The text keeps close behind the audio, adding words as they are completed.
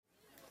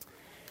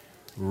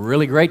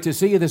Really great to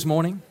see you this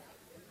morning.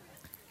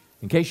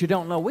 In case you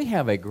don't know, we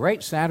have a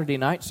great Saturday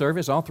night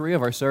service. All three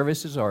of our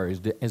services are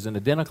as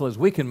identical as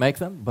we can make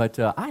them, but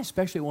I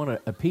especially want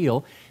to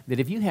appeal that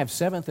if you have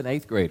 7th and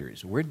 8th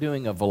graders, we're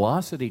doing a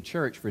Velocity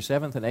Church for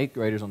 7th and 8th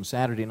graders on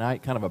Saturday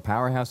night, kind of a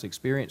powerhouse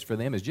experience for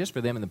them. It's just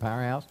for them in the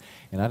powerhouse,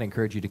 and I'd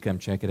encourage you to come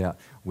check it out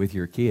with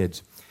your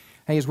kids.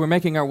 Hey, as we're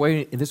making our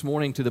way this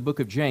morning to the book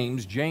of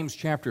James, James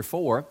chapter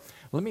 4,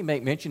 let me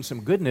mention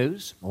some good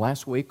news.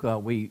 Last week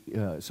we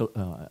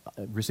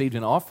received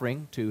an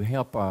offering to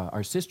help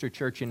our sister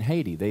church in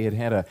Haiti. They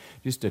had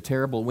just a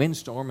terrible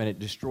windstorm and it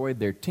destroyed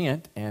their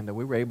tent, and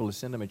we were able to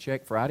send them a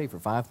check Friday for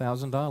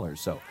 $5,000.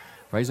 So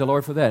praise the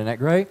Lord for that. Isn't that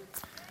great?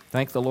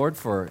 Thank the Lord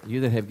for you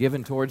that have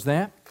given towards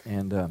that,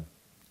 and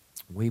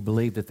we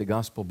believe that the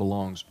gospel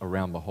belongs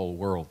around the whole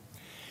world.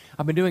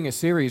 I've been doing a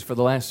series for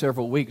the last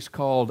several weeks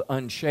called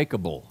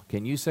Unshakable.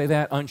 Can you say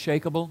that?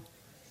 Unshakable?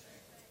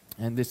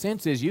 And the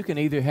sense is you can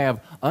either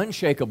have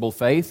unshakable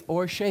faith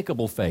or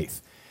shakable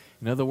faith.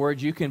 In other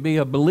words, you can be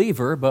a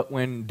believer, but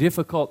when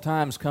difficult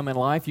times come in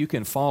life, you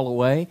can fall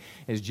away.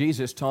 As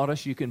Jesus taught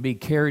us, you can be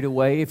carried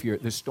away if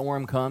the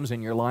storm comes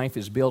and your life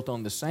is built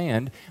on the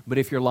sand. But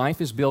if your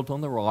life is built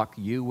on the rock,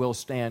 you will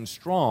stand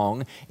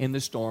strong in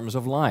the storms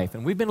of life.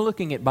 And we've been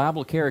looking at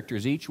Bible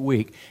characters each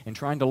week and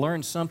trying to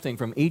learn something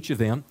from each of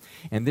them.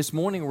 And this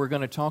morning we're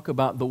going to talk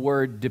about the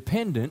word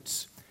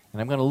dependence. And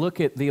I'm going to look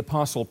at the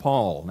Apostle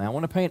Paul. Now, I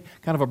want to paint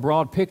kind of a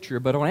broad picture,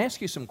 but I want to ask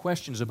you some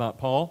questions about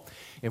Paul.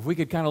 If we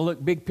could kind of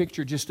look big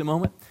picture just a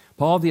moment.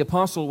 Paul the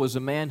Apostle was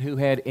a man who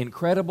had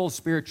incredible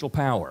spiritual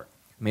power.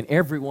 I mean,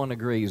 everyone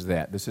agrees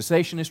that. The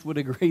cessationist would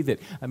agree that,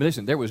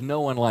 listen, there was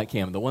no one like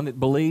him. The one that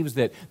believes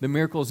that the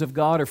miracles of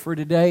God are for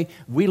today,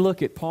 we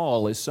look at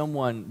Paul as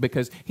someone,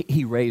 because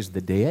he raised the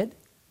dead.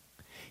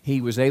 He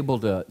was able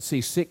to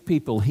see sick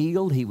people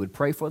healed. He would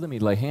pray for them.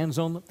 He'd lay hands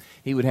on them.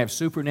 He would have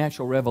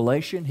supernatural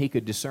revelation. He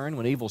could discern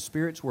when evil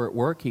spirits were at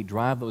work. He'd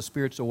drive those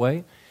spirits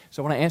away.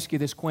 So I want to ask you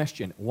this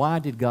question. Why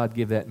did God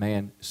give that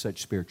man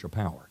such spiritual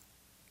power?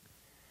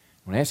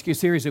 I want to ask you a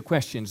series of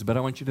questions, but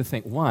I want you to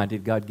think, why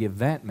did God give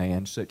that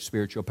man such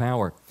spiritual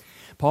power?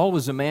 Paul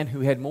was a man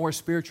who had more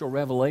spiritual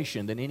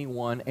revelation than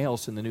anyone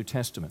else in the New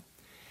Testament.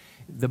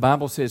 The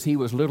Bible says he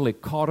was literally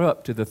caught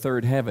up to the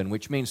third heaven,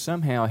 which means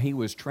somehow he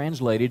was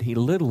translated. He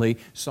literally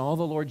saw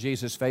the Lord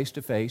Jesus face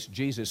to face.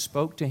 Jesus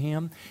spoke to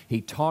him. He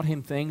taught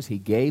him things. He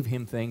gave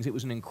him things. It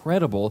was an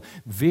incredible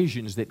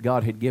visions that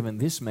God had given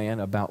this man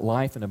about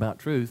life and about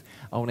truth.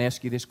 I want to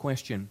ask you this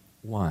question.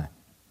 Why?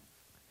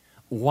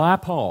 Why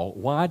Paul?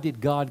 Why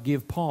did God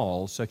give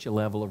Paul such a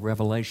level of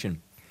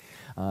revelation?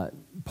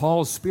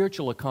 Paul's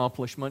spiritual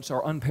accomplishments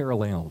are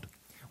unparalleled.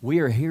 We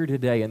are here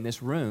today in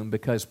this room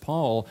because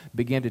Paul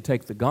began to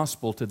take the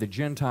gospel to the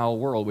Gentile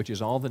world, which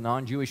is all the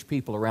non-Jewish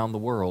people around the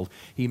world.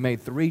 He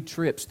made 3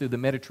 trips through the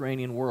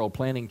Mediterranean world,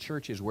 planting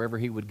churches wherever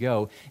he would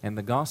go, and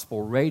the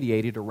gospel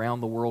radiated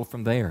around the world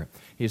from there.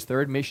 His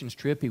 3rd missions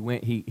trip,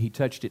 he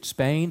touched at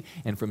Spain,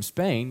 and from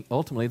Spain,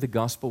 ultimately, the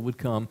gospel would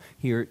come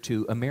here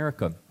to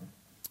America.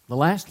 The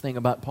last thing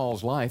about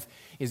Paul's life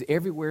is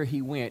everywhere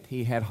he went,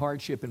 he had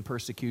hardship and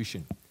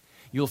persecution.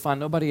 You'll find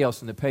nobody else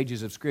in the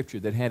pages of Scripture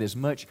that had as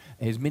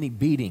many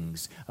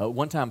beatings.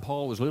 One time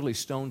Paul was literally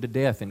stoned to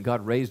death and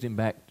God raised him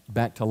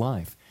back to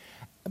life.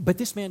 But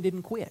this man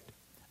didn't quit.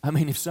 I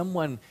mean, if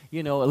someone,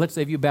 let's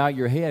say if you bow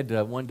your head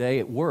one day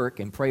at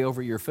work and pray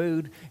over your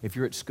food, if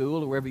you're at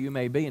school or wherever you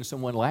may be and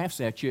someone laughs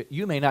at you,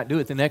 you may not do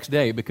it the next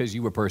day because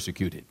you were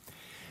persecuted.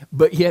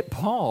 But yet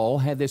Paul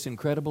had this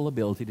incredible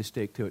ability to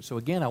stick to it. So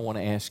again, I want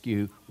to ask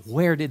you,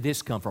 where did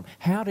this come from?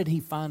 How did he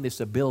find this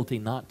ability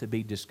not to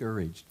be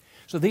discouraged?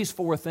 So these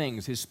 4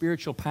 things, his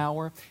spiritual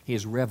power,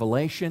 his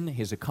revelation,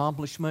 his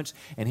accomplishments,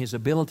 and his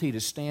ability to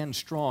stand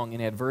strong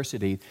in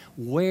adversity,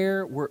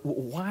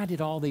 why did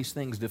all these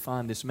things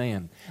define this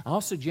man? I'll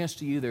suggest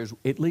to you there's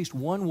at least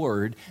one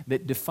word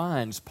that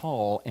defines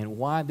Paul and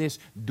why this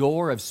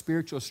door of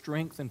spiritual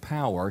strength and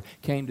power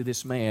came to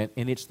this man,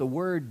 and it's the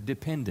word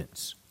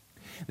dependence.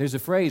 There's a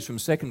phrase from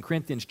 2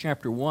 Corinthians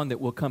chapter 1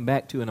 that we'll come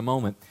back to in a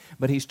moment,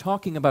 but he's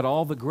talking about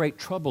all the great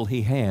trouble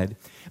he had,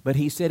 but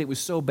he said it was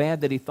so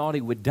bad that he thought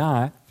he would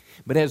die,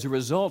 but as a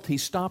result he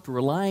stopped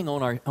relying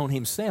on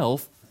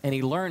himself and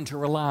he learned to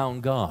rely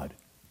on God.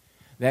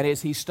 That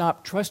is, he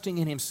stopped trusting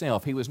in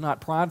himself. He was not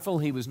prideful,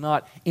 he was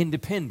not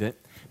independent,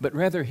 but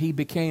rather he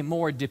became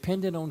more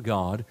dependent on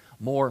God,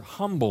 more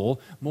humble,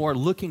 more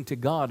looking to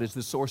God as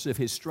the source of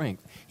his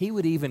strength. He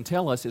would even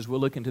tell us, as we'll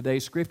look in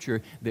today's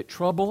Scripture, that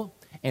trouble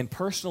and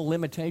personal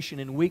limitation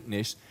and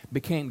weakness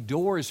became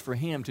doors for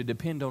him to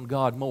depend on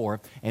God more.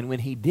 And when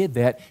he did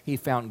that, he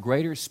found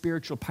greater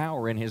spiritual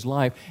power in his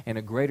life and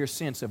a greater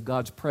sense of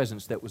God's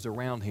presence that was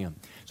around him.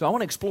 So I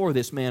want to explore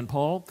this man,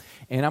 Paul,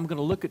 and I'm going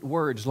to look at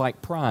words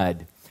like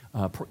pride,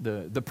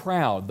 the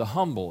proud, the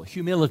humble,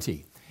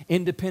 humility,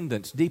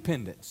 independence,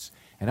 dependence.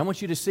 And I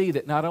want you to see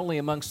that not only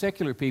among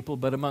secular people,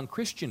 but among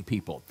Christian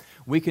people,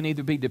 we can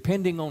either be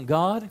depending on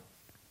God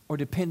or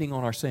depending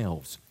on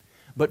ourselves.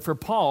 But for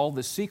Paul,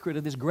 the secret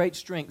of this great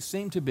strength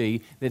seemed to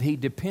be that he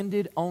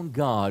depended on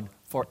God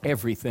for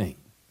everything.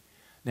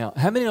 Now,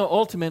 how many know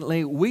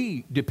ultimately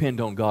we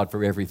depend on God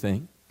for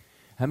everything?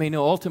 How many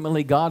know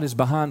ultimately God is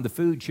behind the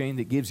food chain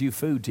that gives you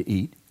food to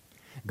eat?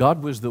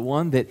 God was the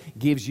one that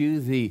gives you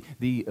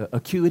the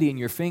acuity in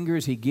your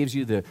fingers. He gives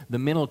you the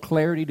mental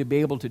clarity to be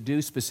able to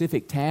do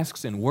specific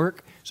tasks and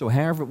work. So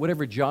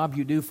whatever job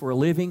you do for a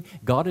living,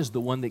 God is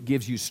the one that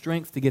gives you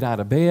strength to get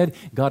out of bed.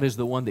 God is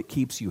the one that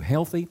keeps you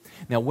healthy.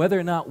 Now, whether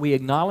or not we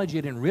acknowledge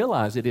it and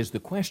realize it is the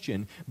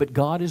question, but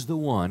God is the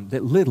one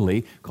that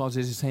literally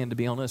causes His hand to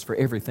be on us for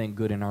everything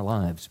good in our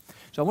lives.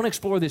 So I want to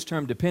explore this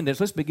term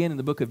dependence. Let's begin in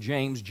the book of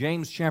James,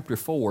 James chapter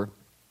 4.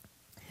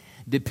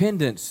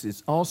 Dependence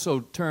is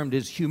also termed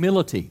as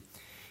humility.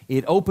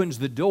 It opens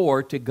the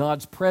door to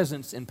God's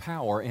presence and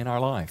power in our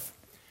life.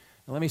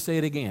 Now, let me say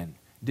it again.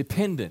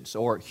 Dependence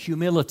or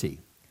humility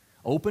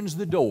opens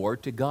the door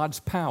to God's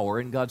power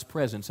and God's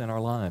presence in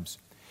our lives.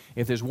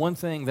 If there's one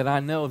thing that I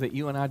know that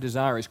you and I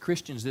desire as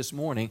Christians this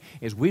morning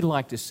is we'd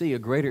like to see a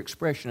greater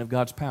expression of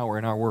God's power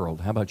in our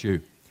world. How about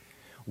you?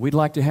 We'd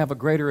like to have a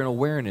greater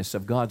awareness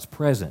of God's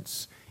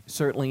presence,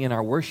 certainly in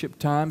our worship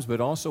times,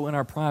 but also in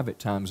our private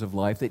times of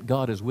life, that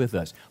God is with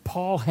us.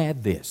 Paul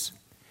had this.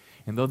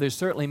 And though there's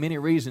certainly many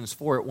reasons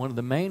for it, one of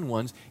the main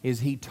ones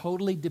is he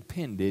totally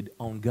depended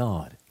on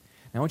God.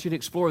 Now, I want you to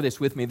explore this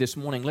with me this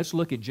morning. Let's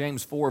look at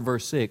James 4,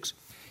 verse 6.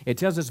 It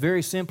tells us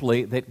very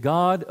simply that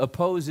God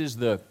opposes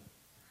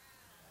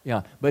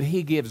but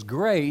He gives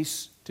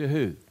grace to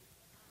who?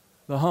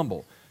 The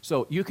humble.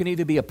 So you can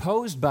either be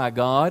opposed by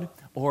God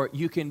or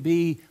you can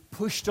be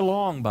pushed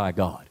along by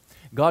God.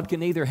 God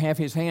can either have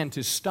His hand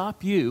to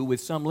stop you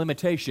with some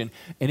limitation,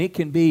 and it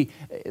can be,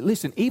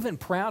 listen, even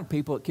proud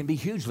people can be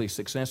hugely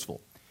successful.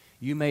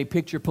 You may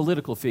picture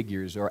political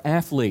figures or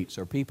athletes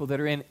or people that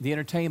are in the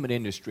entertainment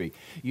industry.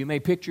 You may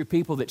picture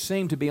people that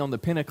seem to be on the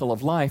pinnacle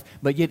of life,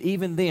 but yet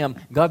even them,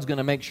 God's going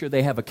to make sure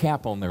they have a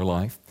cap on their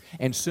life.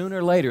 And sooner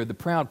or later, the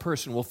proud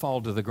person will fall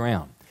to the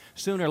ground.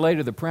 Sooner or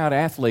later, the proud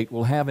athlete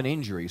will have an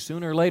injury.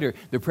 Sooner or later,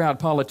 the proud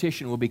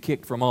politician will be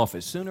kicked from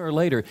office. Sooner or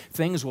later,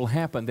 things will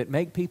happen that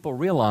make people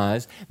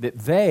realize that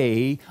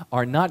they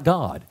are not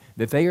God,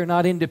 that they are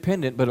not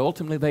independent, but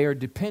ultimately they are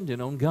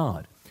dependent on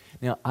God.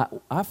 Now,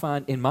 I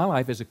find in my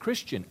life as a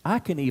Christian, I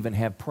can even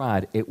have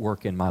pride at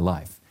work in my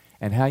life.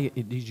 And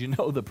did you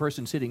know the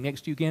person sitting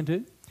next to you can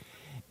too?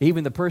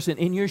 Even the person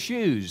in your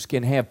shoes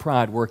can have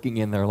pride working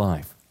in their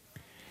life.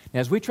 Now,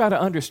 as we try to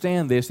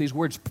understand this, these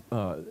words,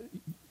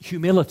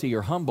 humility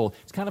or humble,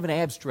 it's kind of an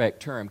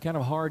abstract term, kind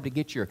of hard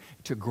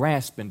to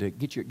grasp and to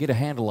get a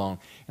handle on.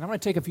 And I'm going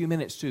to take a few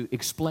minutes to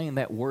explain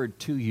that word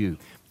to you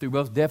through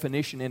both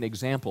definition and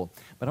example.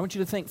 But I want you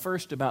to think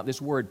first about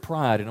this word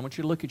pride, and I want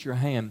you to look at your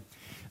hand.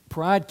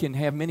 Pride can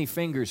have many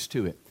fingers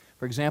to it.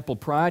 For example,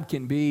 pride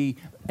can be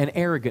an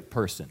arrogant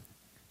person.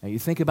 Now, you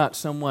think about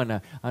someone,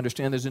 I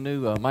understand there's a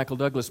new Michael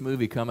Douglas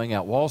movie coming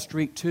out, Wall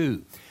Street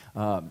 2.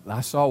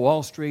 I saw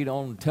Wall Street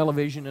on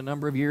television a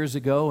number of years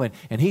ago,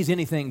 and he's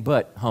anything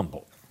but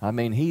humble. I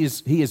mean, he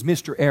is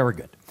Mr.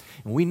 Arrogant.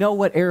 And we know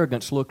what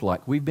arrogance looked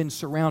like. We've been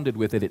surrounded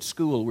with it at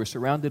school. We're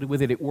surrounded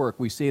with it at work.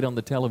 We see it on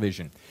the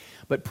television.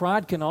 But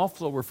pride can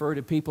also refer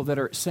to people that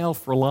are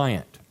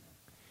self-reliant,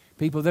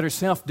 people that are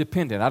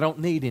self-dependent. I don't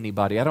need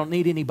anybody. I don't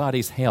need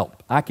anybody's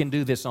help. I can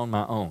do this on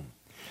my own.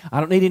 I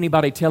don't need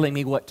anybody telling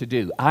me what to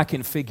do. I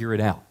can figure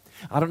it out.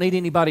 I don't need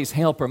anybody's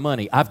help or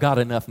money. I've got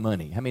enough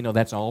money. How many know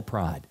that's all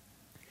pride?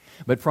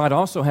 But pride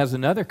also has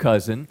another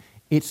cousin.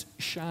 It's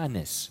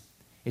shyness.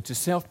 It's a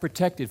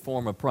self-protected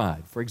form of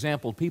pride. For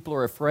example, people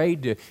are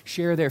afraid to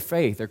share their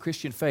faith, their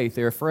Christian faith.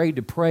 They're afraid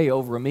to pray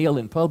over a meal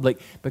in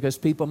public because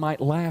people might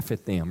laugh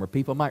at them or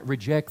people might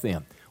reject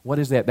them. What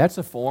is that? That's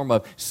a form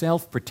of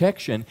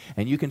self-protection,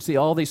 and you can see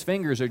all these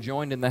fingers are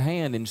joined in the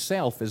hand, and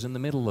self is in the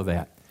middle of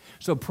that.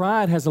 So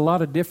pride has a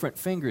lot of different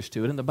fingers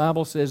to it, and the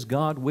Bible says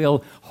God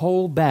will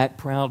hold back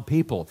proud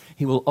people.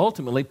 He will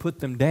ultimately put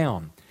them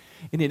down.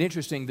 Isn't it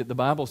interesting that the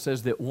Bible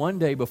says that one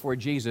day before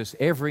Jesus,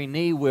 every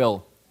knee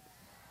will,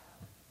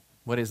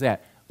 what is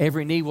that?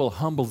 Every knee will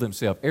humble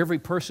themselves. Every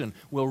person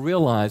will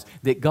realize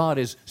that God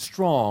is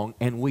strong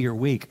and we are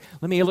weak.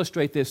 Let me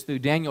illustrate this through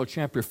Daniel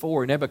chapter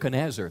 4,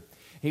 Nebuchadnezzar.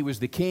 He was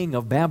the king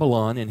of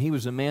Babylon, and he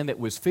was a man that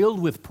was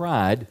filled with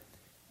pride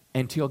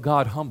until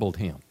God humbled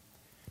him.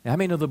 Now, how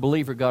many know the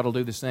believer God will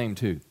do the same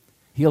too?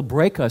 He'll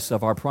break us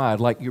of our pride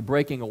like you're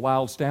breaking a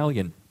wild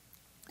stallion.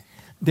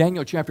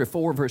 Daniel chapter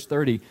 4, verse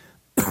 30,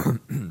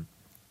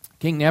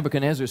 King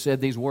Nebuchadnezzar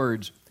said these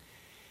words.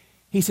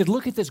 He said,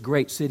 look at this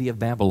great city of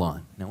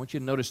Babylon. Now, I want you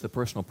to notice the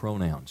personal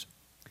pronouns.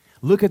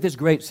 Look at this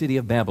great city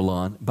of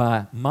Babylon.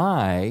 By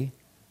my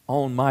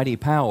own mighty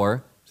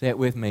power, say it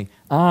with me,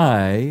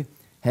 I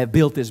have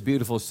built this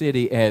beautiful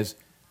city as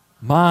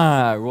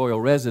my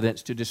royal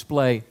residence to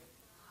display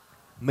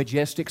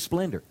majestic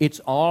splendor. It's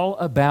all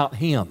about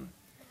Him.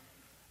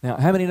 Now,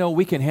 how many know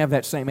we can have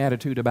that same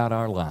attitude about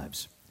our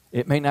lives?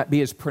 It may not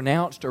be as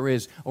pronounced or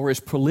as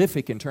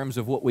prolific in terms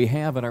of what we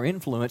have and our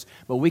influence,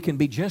 but we can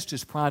be just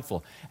as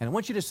prideful. And I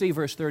want you to see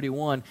verse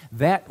 31,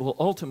 that will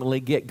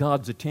ultimately get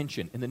God's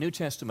attention. In the New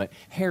Testament,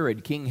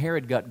 King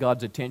Herod got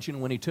God's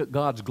attention when he took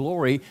God's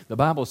glory. The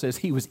Bible says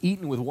he was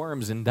eaten with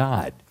worms and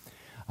died.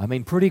 I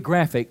mean, pretty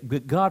graphic,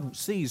 but God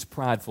sees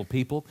prideful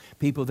people,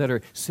 people that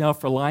are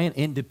self-reliant,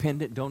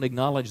 independent, don't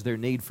acknowledge their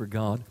need for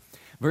God.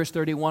 Verse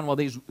 31, while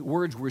these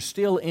words were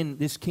still in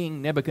this king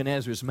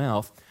Nebuchadnezzar's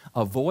mouth,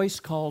 a voice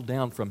called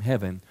down from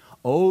heaven,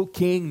 "O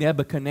King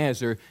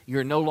Nebuchadnezzar,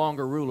 you're no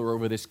longer ruler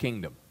over this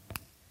kingdom."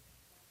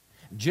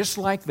 Just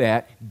like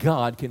that,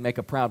 God can make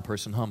a proud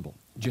person humble.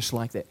 Just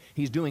like that.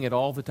 He's doing it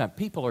all the time.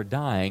 People are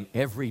dying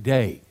every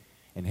day.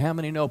 And how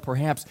many know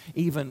perhaps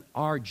even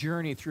our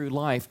journey through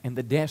life and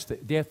the death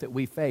that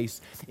we face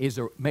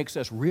makes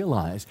us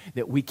realize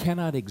that we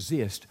cannot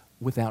exist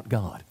without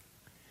God.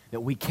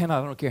 That we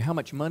cannot, I don't care how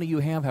much money you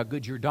have, how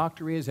good your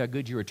doctor is, how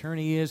good your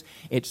attorney is,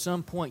 at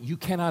some point you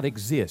cannot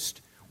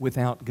exist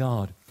without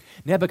God.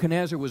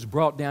 Nebuchadnezzar was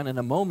brought down in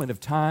a moment of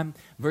time.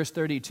 Verse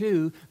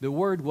 32, the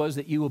word was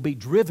that you will be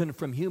driven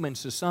from human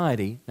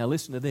society. Now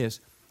listen to this.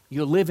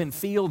 You'll live in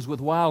fields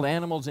with wild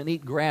animals and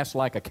eat grass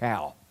like a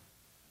cow.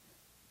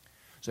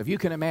 So if you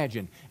can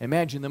imagine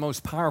the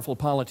most powerful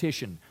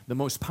politician, the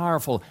most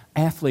powerful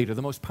athlete, or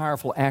the most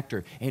powerful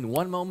actor. In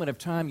one moment of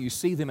time, you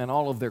see them in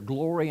all of their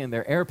glory and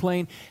their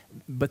airplane,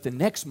 but the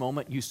next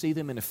moment, you see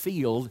them in a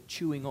field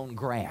chewing on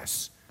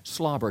grass,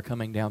 slobber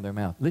coming down their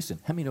mouth. Listen,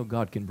 how many know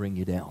God can bring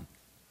you down?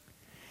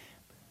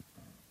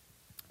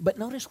 But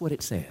notice what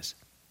it says.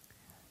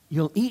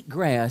 You'll eat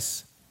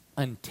grass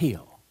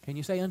until. Can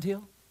you say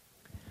until?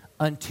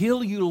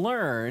 Until you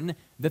learn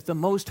that the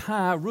Most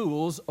High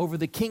rules over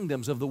the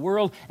kingdoms of the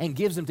world and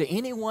gives them to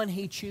anyone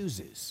He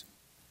chooses.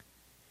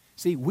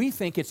 See, we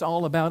think it's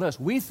all about us.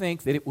 We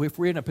think that if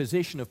we're in a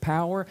position of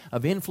power,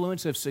 of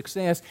influence, of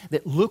success,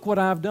 that look what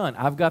I've done.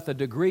 I've got the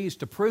degrees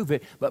to prove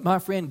it. But my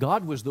friend,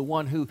 God was the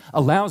one who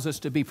allows us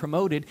to be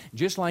promoted,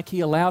 just like He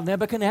allowed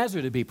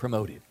Nebuchadnezzar to be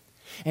promoted.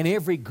 And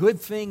every good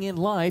thing in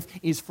life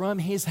is from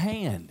His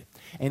hand.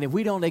 And if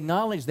we don't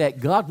acknowledge that,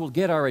 God will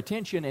get our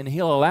attention and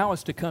He'll allow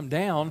us to come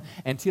down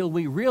until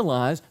we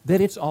realize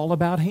that it's all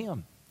about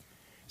Him.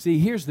 See,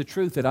 here's the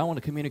truth that I want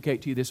to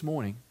communicate to you this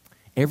morning.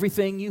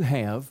 Everything you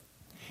have,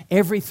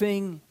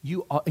 everything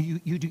you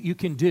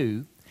can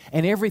do,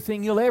 and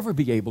everything you'll ever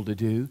be able to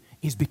do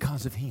is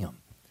because of Him.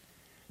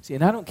 See,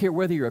 and I don't care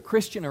whether you're a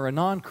Christian or a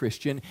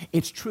non-Christian,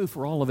 it's true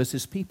for all of us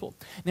as people.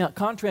 Now,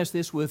 contrast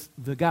this with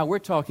the guy we're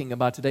talking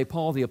about today,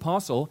 Paul the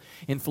Apostle.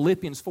 In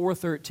Philippians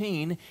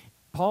 4:13,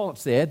 Paul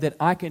said that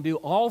I can do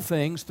all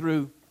things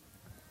through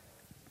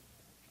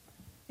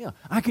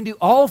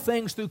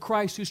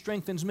Christ who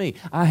strengthens me.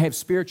 I have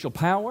spiritual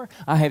power.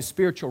 I have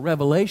spiritual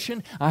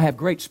revelation. I have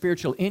great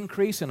spiritual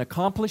increase and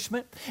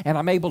accomplishment. And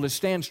I'm able to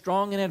stand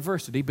strong in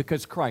adversity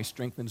because Christ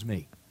strengthens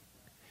me.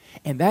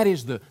 And that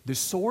is the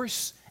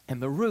source and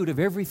the root of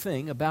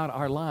everything about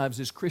our lives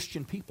as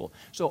Christian people.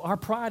 So our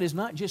pride is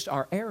not just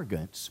our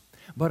arrogance,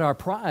 but our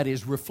pride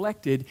is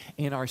reflected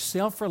in our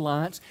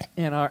self-reliance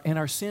and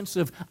our sense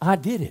of, I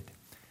did it.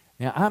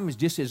 Now, I'm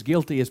just as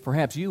guilty as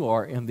perhaps you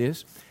are in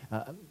this.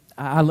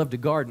 I love to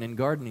garden, and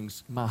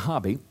gardening's my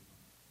hobby.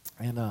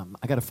 And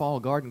I got a fall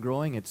garden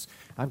growing.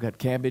 I've got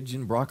cabbage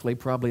and broccoli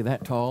probably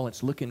that tall.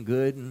 It's looking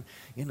good, and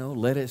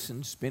lettuce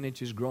and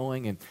spinach is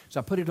growing. And so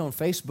I put it on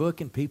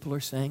Facebook, and people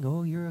are saying,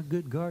 "Oh, you're a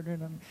good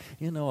gardener."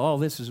 And all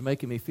this is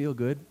making me feel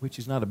good, which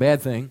is not a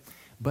bad thing.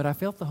 But I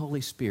felt the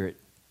Holy Spirit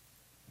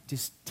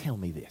just tell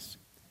me this.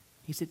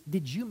 He said,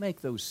 "Did you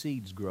make those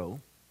seeds grow,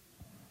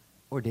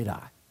 or did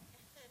I?"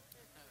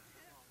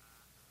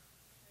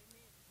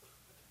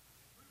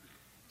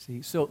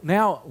 See, so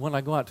now when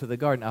I go out to the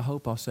garden, I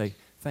hope I'll say,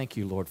 "Thank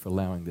you, Lord, for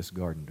allowing this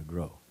garden to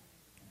grow."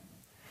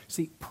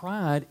 See,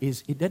 pride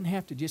it doesn't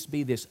have to just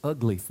be this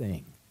ugly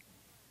thing.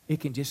 It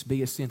can just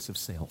be a sense of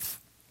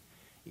self.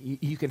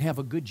 You can have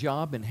a good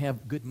job and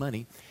have good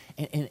money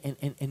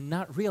and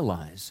not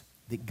realize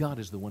that God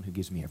is the one who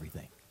gives me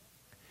everything.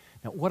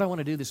 Now, what I want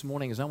to do this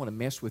morning is I want to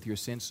mess with your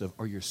sense of,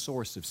 or your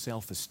source of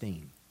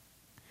self-esteem.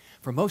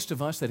 For most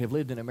of us that have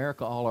lived in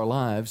America all our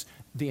lives,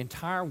 the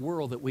entire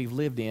world that we've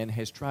lived in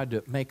has tried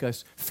to make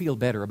us feel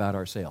better about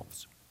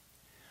ourselves.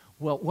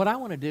 Well, what I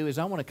want to do is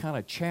I want to kind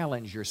of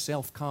challenge your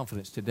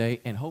self-confidence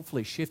today and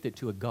hopefully shift it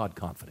to a God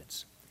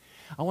confidence.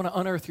 I want to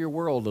unearth your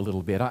world a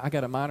little bit. I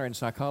got a minor in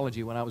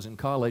psychology when I was in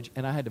college,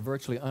 and I had to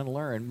virtually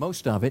unlearn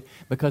most of it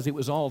because it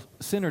was all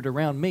centered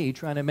around me,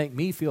 trying to make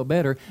me feel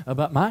better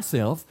about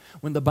myself.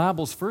 When the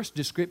Bible's first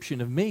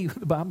description of me,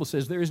 the Bible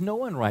says there's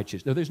no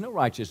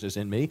righteousness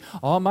in me.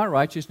 All my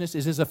righteousness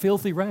is as a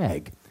filthy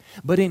rag.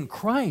 But in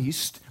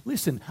Christ,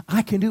 listen,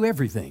 I can do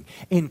everything.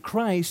 In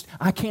Christ,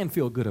 I can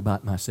feel good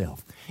about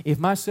myself. If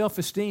my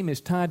self-esteem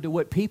is tied to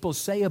what people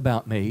say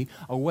about me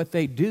or what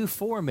they do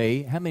for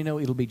me, how many know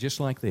it'll be just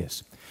like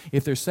this?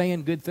 If they're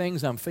saying good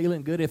things, I'm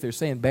feeling good. If they're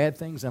saying bad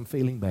things, I'm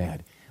feeling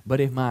bad. But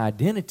if my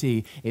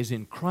identity is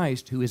in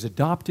Christ, who has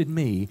adopted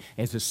me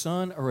as a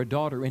son or a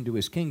daughter into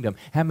His kingdom,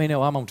 how many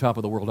know I'm on top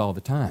of the world all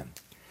the time?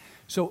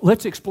 So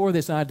let's explore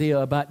this idea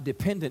about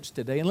dependence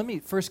today. And let me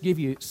first give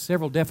you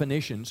several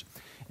definitions.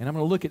 And I'm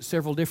going to look at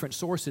several different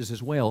sources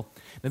as well.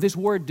 Now, this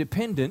word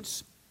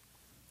dependence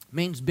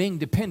means being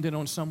dependent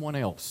on someone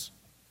else.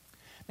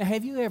 Now,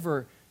 have you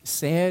ever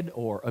said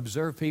or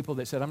observed people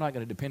that said, "I'm not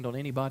going to depend on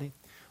anybody"?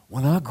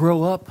 When I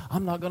grow up,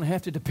 I'm not going to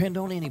have to depend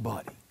on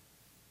anybody.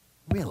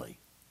 Really?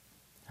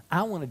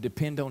 I want to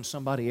depend on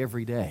somebody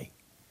every day.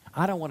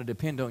 I don't want to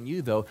depend on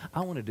you, though.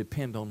 I want to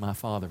depend on my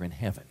Father in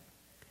heaven.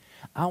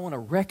 I want to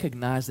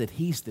recognize that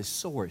He's the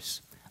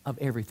source of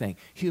everything.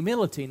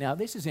 Humility, now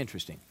this is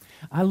interesting.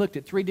 I looked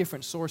at 3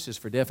 different sources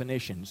for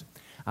definitions.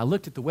 I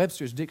looked at the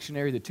Webster's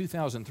Dictionary, the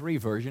 2003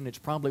 version. It's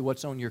probably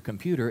what's on your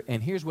computer.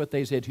 And here's what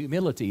they said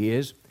humility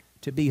is: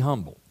 to be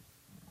humble.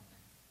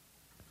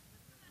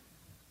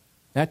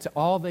 That's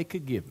all they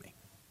could give me.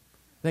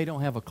 They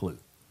don't have a clue.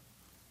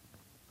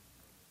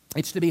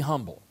 It's to be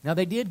humble. Now,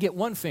 they did get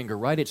one finger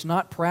right. It's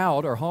not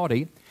proud or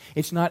haughty.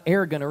 It's not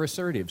arrogant or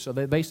assertive. So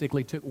they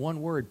basically took one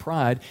word,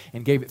 pride,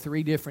 and gave it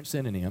 3 different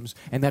synonyms,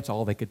 and that's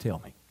all they could tell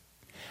me.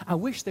 I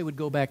wish they would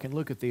go back and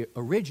look at the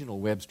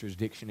original Webster's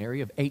Dictionary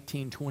of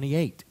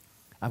 1828.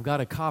 I've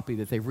got a copy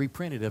that they've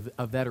reprinted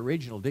of that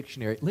original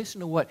dictionary. Listen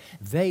to what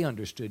they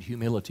understood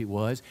humility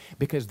was,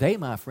 because they,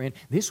 my friend,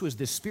 this was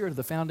the spirit of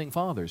the Founding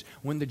Fathers.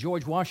 When the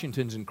George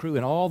Washingtons and crew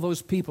and all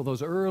those people,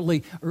 those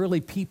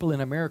early people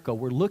in America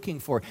were looking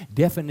for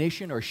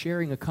definition or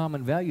sharing a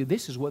common value,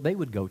 this is what they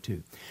would go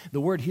to. The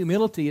word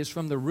humility is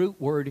from the root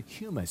word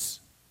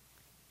humus.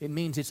 It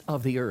means it's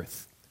of the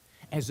earth.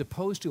 As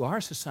opposed to our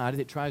society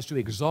that tries to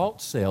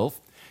exalt self,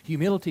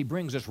 humility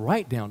brings us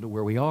right down to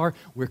where we are.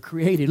 We're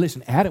created.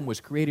 Listen, Adam was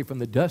created from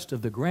the dust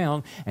of the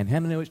ground, and how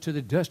many know it's to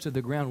the dust of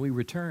the ground we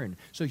return?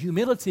 So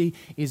humility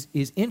is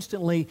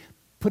instantly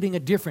putting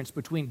a difference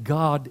between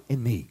God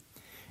and me.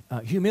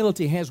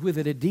 Humility has with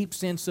it a deep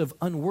sense of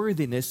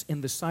unworthiness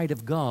in the sight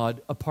of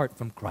God apart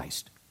from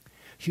Christ.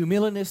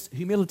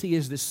 Humility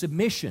is the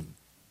submission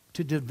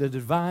to the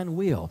divine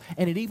will.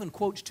 And it even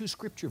quotes 2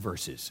 scripture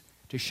verses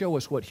to show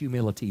us what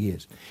humility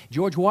is.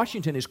 George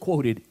Washington is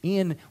quoted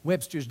in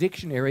Webster's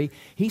Dictionary.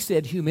 He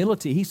said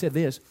humility, he said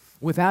this: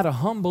 without a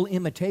humble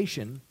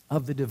imitation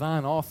of the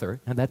divine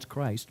author, and that's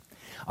Christ,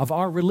 of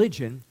our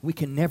religion, we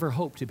can never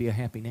hope to be a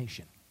happy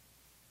nation.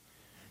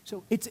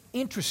 So it's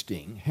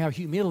interesting how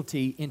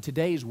humility in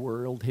today's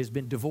world has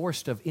been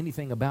divorced of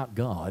anything about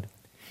God,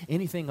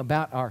 anything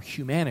about our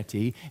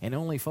humanity, and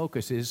only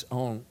focuses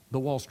on the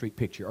Wall Street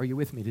picture. Are you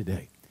with me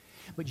today?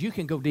 But you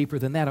can go deeper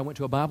than that. I went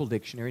to a Bible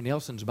dictionary,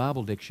 Nelson's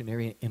Bible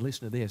Dictionary, and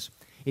listen to this.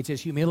 It says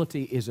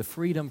humility is a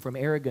freedom from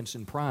arrogance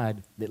and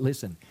pride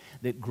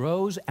that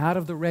grows out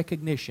of the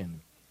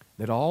recognition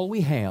that all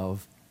we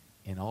have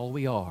and all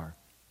we are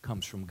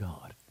comes from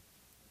God.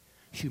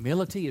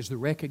 Humility is the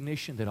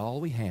recognition that all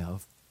we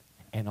have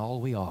and all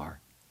we are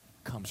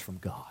comes from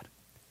God.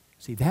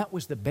 See, that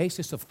was the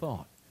basis of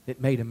thought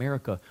that made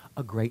America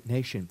a great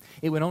nation.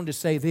 It went on to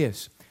say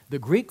this: the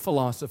Greek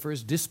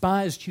philosophers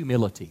despised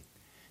humility.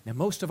 Now,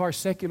 most of our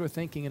secular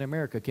thinking in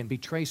America can be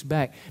traced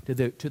back to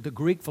the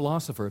Greek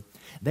philosopher.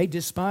 They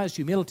despised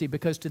humility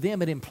because to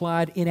them it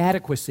implied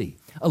inadequacy,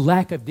 a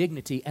lack of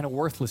dignity, and a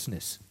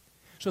worthlessness.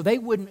 So they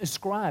wouldn't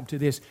ascribe to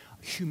this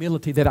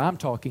humility that I'm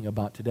talking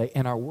about today,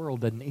 and our world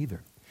doesn't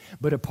either.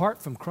 But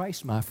apart from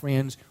Christ, my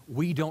friends,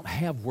 we don't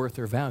have worth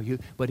or value,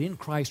 but in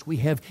Christ we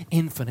have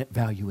infinite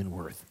value and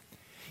worth.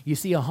 You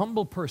see, a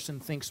humble person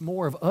thinks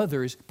more of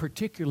others,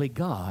 particularly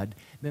God,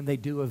 than they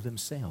do of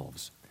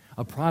themselves.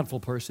 A prideful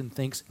person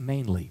thinks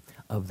mainly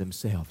of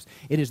themselves.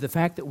 It is the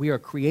fact that we are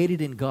created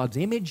in God's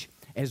image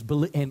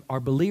and are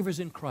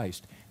believers in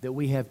Christ that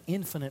we have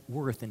infinite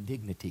worth and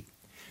dignity.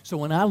 So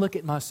when I look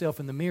at myself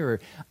in the mirror,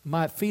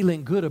 my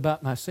feeling good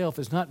about myself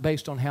is not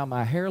based on how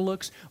my hair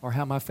looks or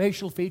how my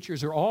facial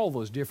features or all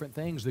those different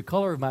things, the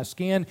color of my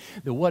skin,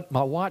 what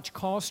my watch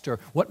cost or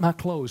what my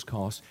clothes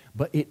cost,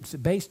 but it's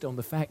based on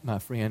the fact, my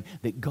friend,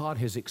 that God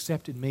has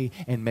accepted me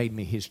and made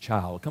me His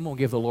child. Come on,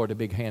 give the Lord a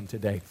big hand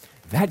today.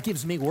 That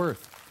gives me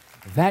worth.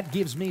 That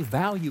gives me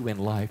value in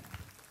life.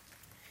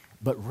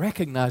 But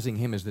recognizing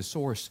Him as the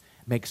source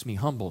makes me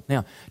humble.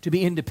 Now, to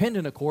be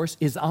independent, of course,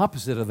 is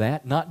opposite of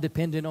that, not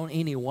dependent on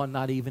anyone,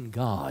 not even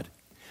God.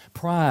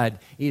 Pride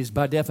is,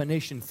 by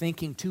definition,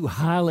 thinking too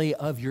highly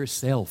of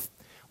yourself.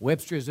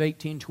 Webster's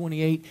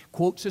 1828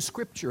 quotes a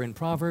scripture in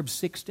Proverbs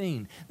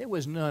 16. There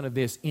was none of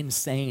this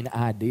insane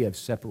idea of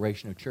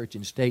separation of church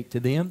and state to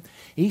them.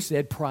 He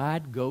said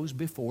pride goes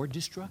before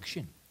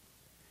destruction.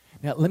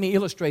 Now, let me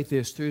illustrate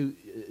this through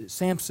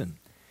Samson.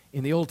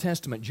 In the Old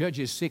Testament,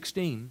 Judges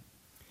 16,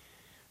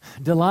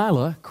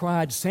 Delilah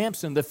cried,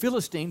 "Samson, the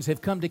Philistines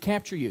have come to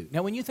capture you."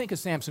 Now, when you think of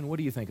Samson, what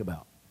do you think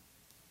about?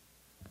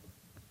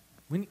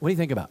 What do you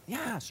think about?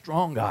 Yeah,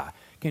 strong guy,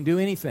 can do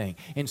anything.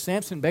 And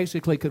Samson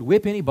basically could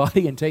whip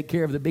anybody and take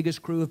care of the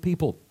biggest crew of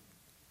people.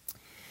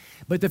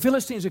 But the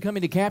Philistines are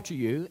coming to capture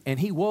you, and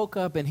he woke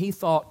up and he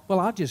thought,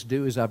 well, I'll just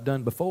do as I've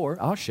done before.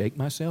 I'll shake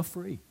myself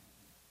free.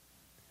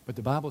 But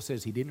the Bible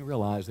says he didn't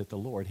realize that the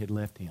Lord had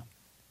left him.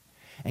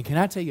 And can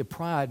I tell you,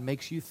 pride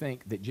makes you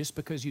think that just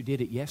because you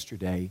did it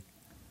yesterday,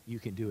 you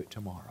can do it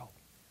tomorrow.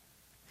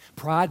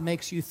 Pride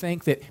makes you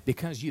think that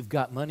because you've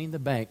got money in the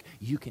bank,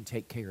 you can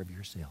take care of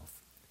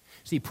yourself.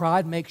 See,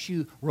 pride makes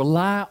you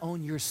rely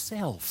on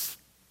yourself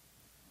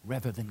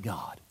rather than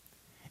God.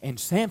 And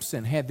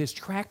Samson had this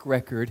track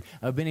record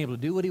of being able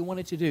to do what he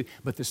wanted to do.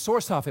 But the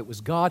source of it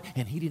was God,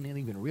 and he didn't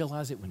even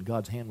realize it when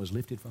God's hand was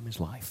lifted from his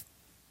life.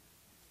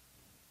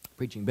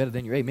 Preaching better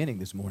than you're amening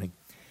this morning.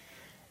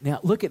 Now,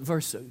 look at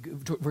verse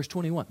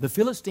 21. The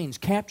Philistines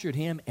captured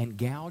him and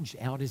gouged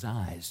out his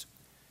eyes.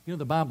 You know,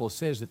 the Bible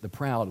says that the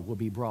proud will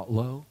be brought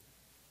low.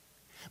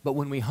 But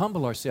when we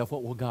humble ourselves,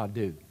 what will God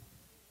do?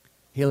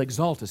 He'll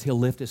exalt us. He'll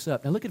lift us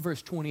up. Now look at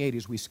verse 28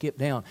 as we skip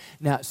down.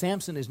 Now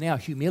Samson is now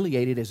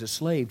humiliated as a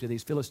slave to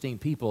these Philistine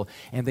people,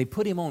 and they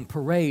put him on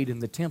parade in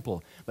the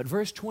temple. But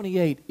verse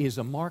 28 is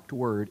a marked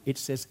word. It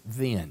says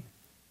then.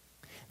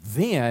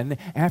 Then,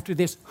 after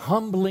this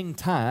humbling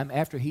time,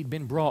 after he'd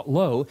been brought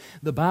low,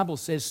 the Bible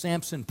says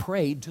Samson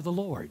prayed to the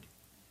Lord.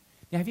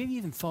 Now have you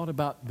even thought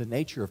about the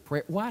nature of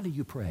prayer? Why do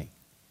you pray?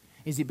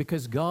 Is it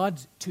because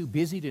God's too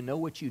busy to know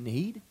what you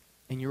need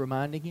and you're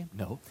reminding him?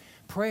 No.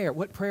 Prayer,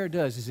 what prayer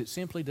does is it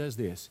simply does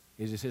this,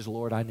 is it says,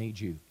 Lord, I need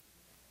you.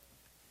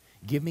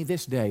 Give me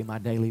this day my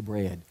daily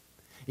bread.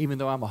 Even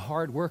though I'm a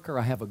hard worker,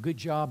 I have a good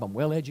job, I'm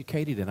well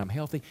educated, and I'm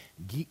healthy,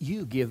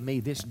 you give me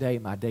this day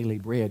my daily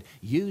bread.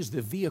 Use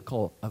the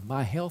vehicle of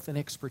my health and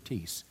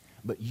expertise,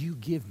 but you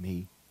give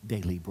me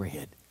daily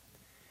bread.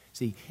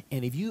 See,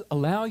 and if you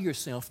allow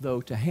yourself,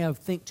 though, to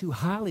think too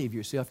highly of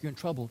yourself, you're in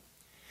trouble.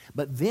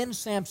 But then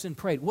Samson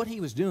prayed. What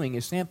he was doing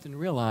is Samson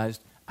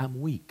realized,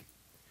 I'm weak.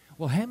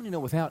 Well, how many know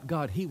without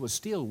God, he was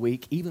still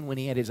weak even when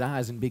he had his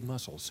eyes and big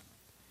muscles?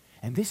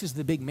 And this is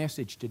the big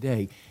message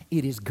today.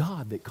 It is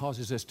God that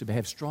causes us to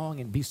have strong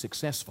and be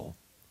successful.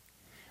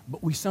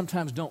 But we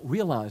sometimes don't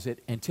realize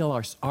it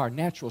until our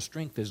natural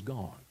strength is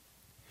gone.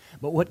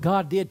 But what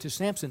God did to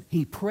Samson,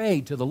 he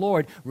prayed to the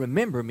Lord,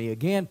 remember me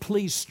again,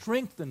 please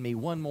strengthen me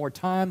one more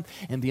time.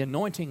 And the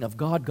anointing of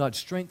God, God's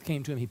strength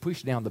came to him. He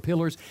pushed down the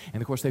pillars,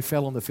 and of course they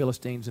fell on the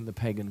Philistines, and the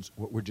pagans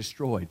were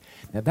destroyed.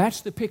 Now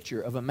that's the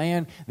picture of a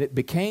man that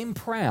became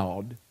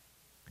proud.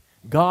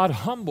 God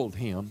humbled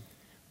him,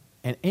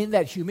 and in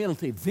that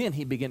humility, then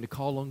he began to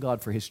call on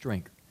God for his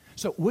strength.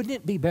 So wouldn't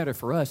it be better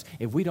for us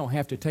if we don't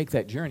have to take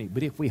that journey,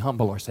 but if we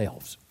humble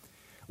ourselves?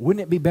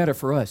 Wouldn't it be better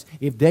for us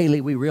if daily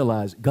we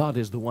realize God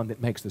is the one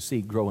that makes the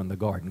seed grow in the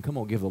garden? Come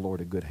on, give the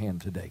Lord a good hand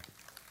today.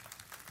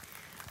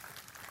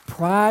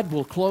 Pride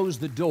will close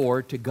the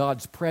door to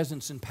God's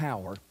presence and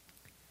power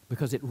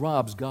because it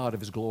robs God of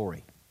his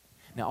glory.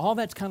 Now, all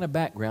that's kind of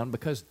background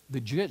because the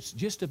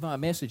gist of my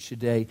message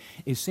today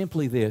is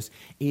simply this,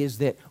 is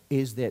that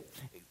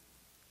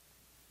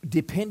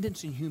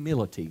dependence and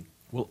humility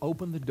will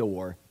open the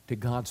door to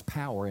God's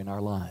power in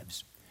our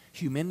lives.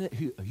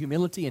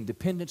 Humility and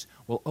dependence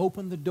will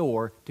open the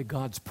door to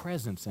God's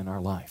presence in our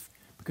life.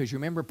 Because you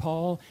remember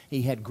Paul,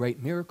 he had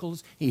great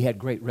miracles, he had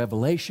great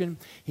revelation,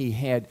 he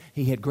had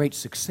great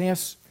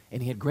success,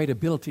 and he had great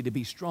ability to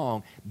be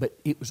strong, but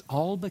it was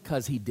all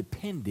because he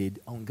depended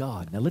on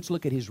God. Now let's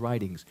look at his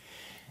writings.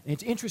 And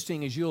it's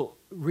interesting as you'll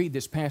read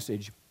this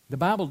passage, the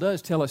Bible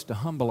does tell us to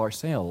humble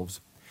ourselves,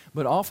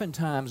 but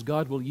oftentimes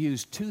God will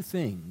use two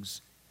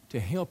things to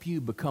help you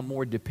become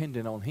more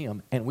dependent on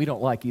him, and we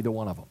don't like either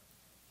one of them.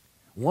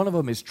 One of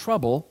them is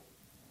trouble,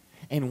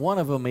 and one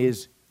of them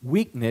is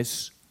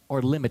weakness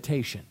or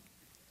limitation.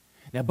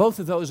 Now, both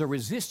of those are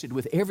resisted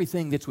with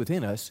everything that's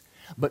within us,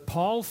 but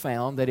Paul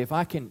found that if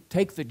I can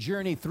take the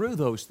journey through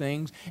those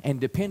things and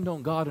depend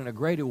on God in a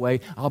greater way,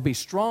 I'll be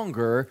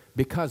stronger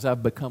because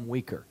I've become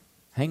weaker.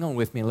 Hang on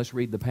with me and let's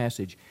read the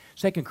passage.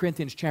 2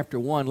 Corinthians chapter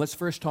 1, let's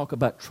first talk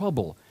about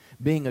trouble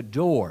being a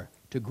door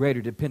to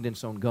greater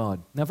dependence on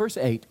God. Now, verse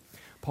 8,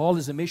 Paul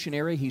is a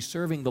missionary. He's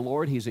serving the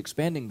Lord. He's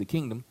expanding the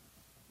kingdom.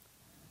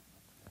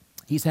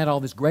 He's had all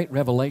this great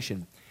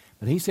revelation.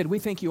 But he said, we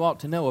think you ought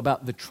to know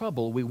about the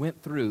trouble we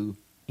went through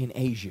in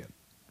Asia.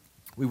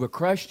 We were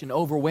crushed and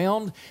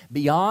overwhelmed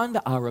beyond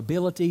our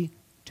ability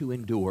to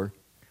endure.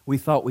 We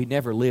thought we'd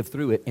never live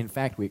through it. In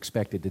fact, we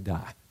expected to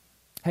die.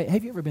 Hey,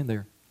 have you ever been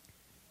there?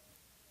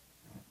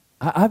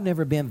 I've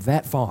never been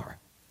that far,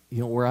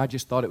 where I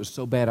just thought it was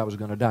so bad I was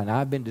going to die. Now,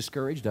 I've been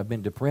discouraged. I've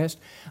been depressed.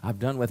 I've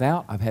done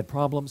without. I've had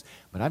problems.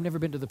 But I've never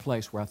been to the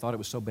place where I thought it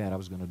was so bad I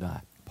was going to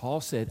die. Paul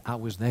said, I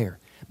was there.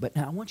 But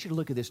now I want you to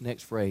look at this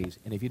next phrase.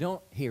 And if you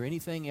don't hear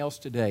anything else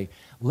today,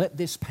 let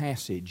this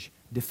passage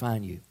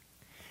define you.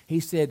 He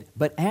said,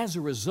 but as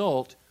a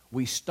result,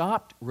 we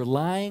stopped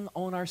relying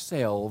on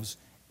ourselves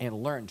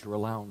and learned to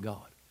rely on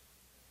God.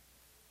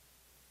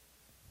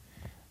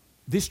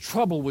 This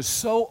trouble was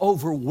so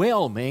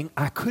overwhelming,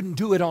 I couldn't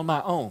do it on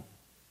my own.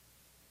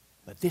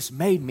 But this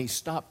made me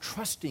stop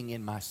trusting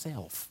in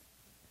myself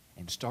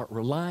and start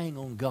relying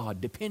on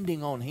God,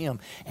 depending on him.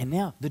 And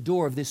now the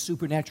door of this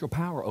supernatural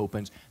power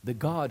opens. The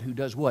God who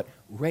does what?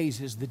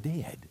 Raises the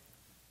dead.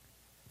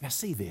 Now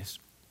see this.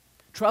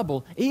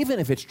 Trouble, even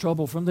if it's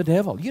trouble from the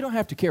devil, you don't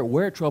have to care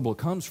where trouble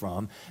comes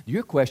from.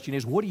 Your question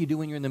is, what do you do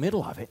when you're in the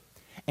middle of it?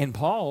 And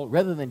Paul,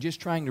 rather than just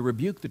trying to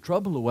rebuke the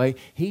trouble away,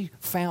 he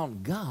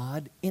found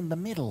God in the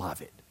middle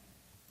of it.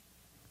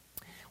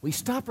 We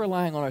stop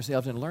relying on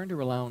ourselves and learn to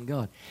rely on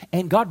God.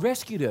 And God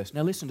rescued us.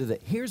 Now listen to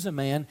that. Here's a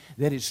man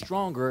that is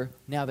stronger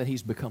now that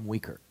he's become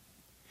weaker.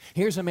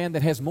 Here's a man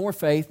that has more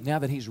faith now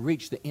that he's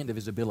reached the end of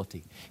his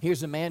ability.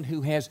 Here's a man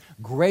who has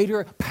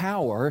greater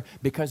power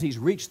because he's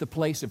reached the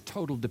place of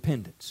total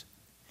dependence.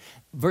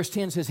 Verse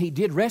 10 says, He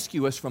did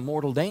rescue us from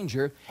mortal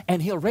danger,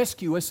 and He'll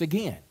rescue us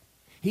again.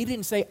 He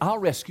didn't say, I'll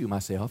rescue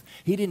myself.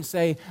 He didn't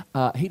say,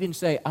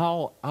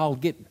 I'll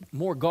get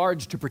more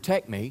guards to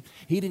protect me.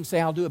 He didn't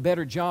say, I'll do a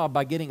better job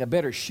by getting a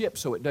better ship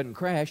so it doesn't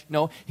crash.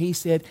 No, He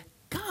said,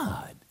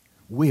 God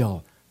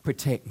will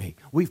protect me.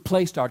 We've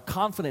placed our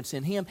confidence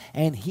in Him,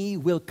 and He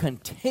will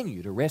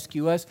continue to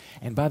rescue us.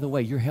 And by the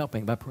way, you're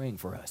helping by praying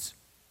for us.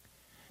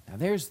 Now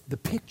there's the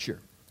picture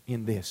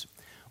in this.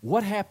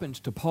 What happens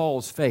to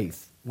Paul's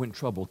faith when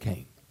trouble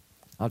came?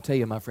 I'll tell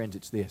you, my friends,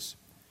 it's this.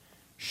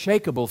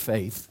 Shakable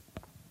faith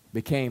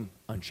became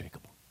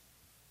unshakable.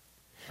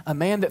 A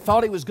man that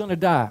thought he was going to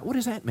die, what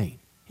does that mean?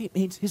 It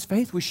means his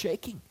faith was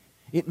shaking.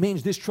 It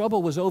means this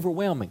trouble was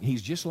overwhelming.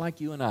 He's just like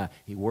you and I.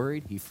 He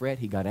worried, he fret,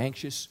 he got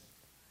anxious,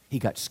 he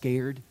got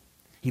scared,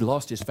 he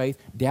lost his faith.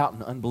 Doubt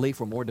and unbelief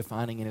were more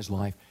defining in his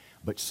life.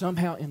 But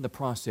somehow in the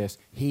process,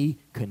 he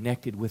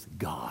connected with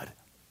God.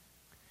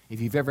 If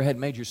you've ever had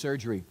major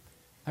surgery,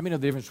 how many know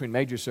the difference between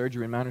major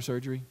surgery and minor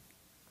surgery?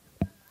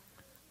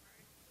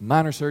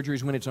 Minor surgery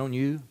is when it's on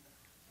you.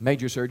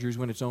 Major surgery is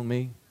when it's on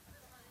me.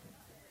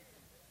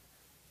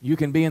 You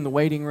can be in the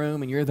waiting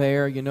room and you're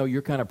there, you know,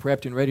 you're kind of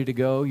prepped and ready to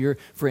go. Your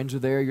friends are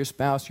there, your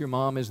spouse, your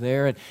mom is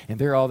there, and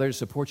they're all there to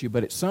support you.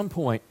 But at some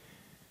point,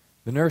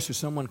 the nurse or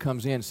someone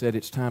comes in and said,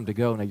 it's time to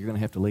go. Now you're going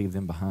to have to leave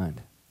them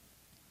behind.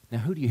 Now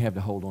who do you have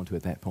to hold on to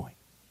at that point?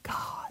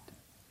 God.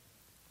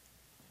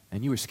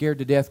 And you were scared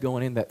to death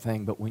going in that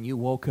thing, but when you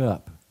woke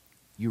up,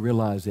 you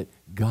realized that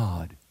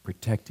God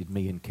protected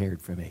me and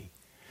cared for me.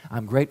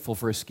 I'm grateful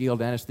for a skilled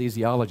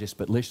anesthesiologist,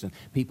 but listen,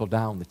 people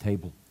die on the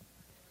table.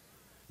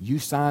 You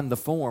signed the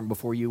form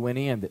before you went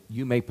in that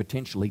you may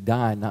potentially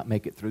die and not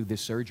make it through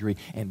this surgery,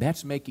 and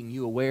that's making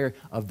you aware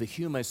of the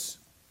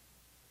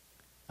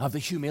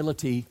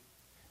humility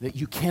that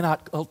you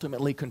cannot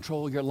ultimately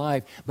control your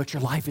life, but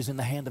your life is in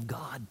the hand of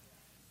God.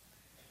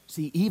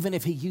 See, even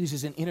if He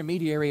uses an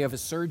intermediary of a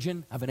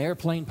surgeon, of an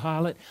airplane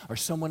pilot, or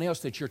someone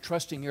else that you're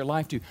trusting your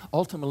life to,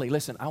 ultimately,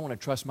 listen, I want to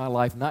trust my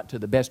life not to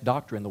the best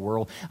doctor in the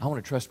world. I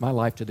want to trust my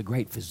life to the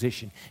great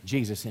physician,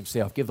 Jesus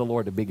Himself. Give the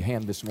Lord a big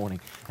hand this morning.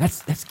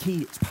 That's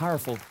key. It's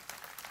powerful.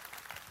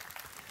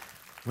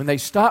 When they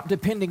stopped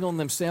depending on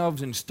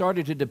themselves and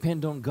started to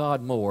depend on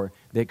God more,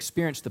 they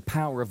experienced the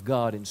power of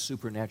God in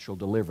supernatural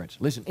deliverance.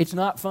 Listen, it's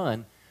not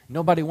fun.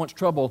 Nobody wants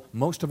trouble,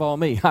 most of all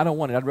me. I don't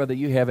want it. I'd rather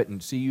you have it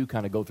and see you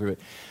kind of go through it.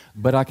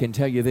 But I can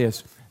tell you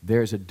this,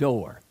 there's a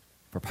door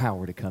for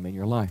power to come in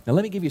your life. Now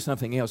let me give you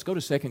something else. Go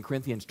to 2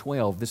 Corinthians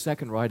 12, the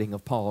second writing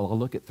of Paul. I'll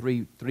look at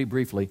three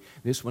briefly,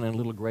 this one in a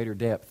little greater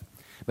depth.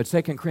 But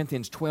 2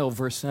 Corinthians 12,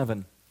 verse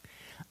 7.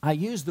 I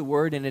use the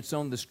word, and it's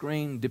on the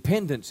screen,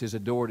 dependence is a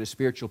door to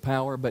spiritual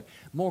power, but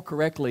more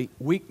correctly,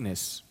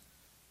 weakness.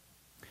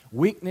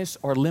 Weakness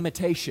or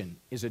limitation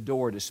is a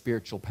door to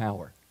spiritual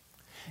power.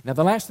 Now,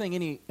 the last thing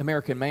any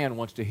American man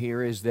wants to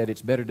hear is that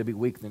it's better to be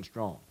weak than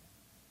strong.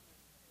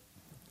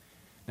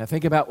 Now,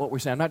 think about what we're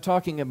saying. I'm not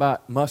talking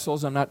about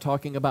muscles. I'm not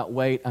talking about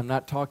weight. I'm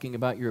not talking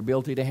about your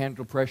ability to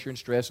handle pressure and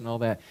stress and all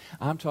that.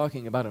 I'm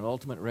talking about an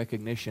ultimate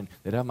recognition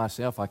that of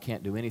myself I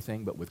can't do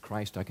anything, but with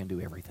Christ I can do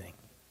everything.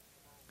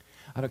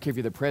 I don't care if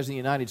you're the President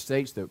of the United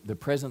States, the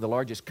President of the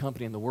largest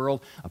company in the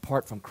world.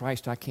 Apart from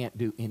Christ, I can't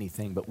do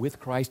anything. But with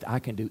Christ, I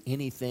can do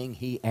anything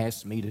He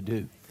asks me to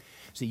do.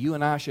 See, you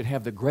and I should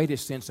have the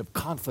greatest sense of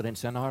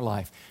confidence in our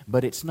life,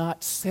 but it's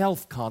not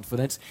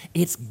self-confidence,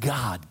 it's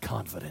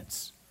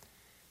God-confidence.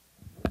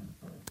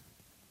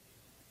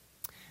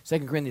 2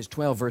 Corinthians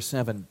 12, verse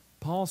 7,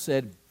 Paul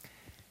said,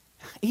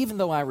 even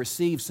though I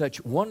received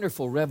such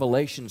wonderful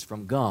revelations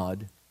from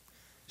God,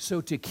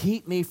 so to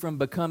keep me from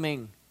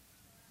becoming,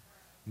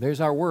 there's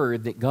our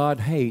word that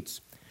God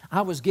hates,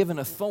 I was given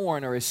a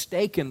thorn or a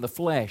stake in the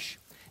flesh.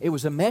 It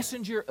was a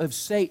messenger of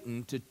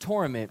Satan to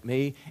torment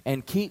me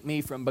and keep me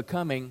from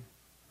becoming.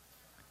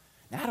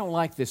 Now, I don't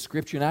like this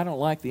scripture, and I don't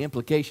like the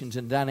implications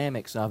and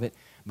dynamics of it,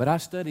 but I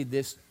studied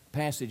this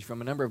passage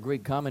from a number of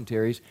Greek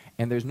commentaries,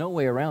 and there's no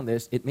way around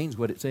this. It means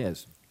what it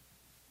says.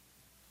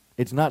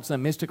 It's not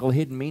some mystical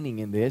hidden meaning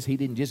in this. He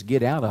didn't just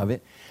get out of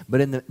it.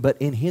 But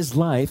in his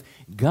life,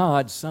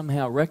 God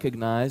somehow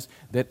recognized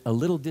that a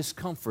little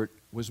discomfort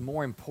was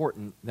more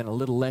important than a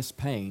little less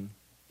pain,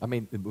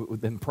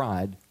 than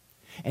pride.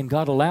 And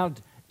God allowed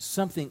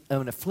something,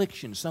 an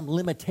affliction, some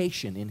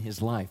limitation in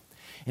his life.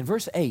 In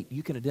verse 8,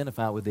 you can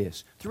identify with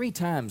this. 3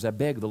 times I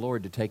begged the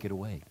Lord to take it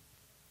away.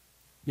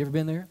 You ever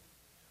been there?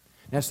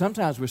 Now,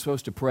 sometimes we're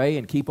supposed to pray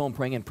and keep on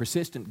praying, and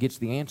persistent gets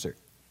the answer.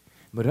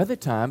 But other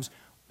times,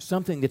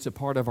 something that's a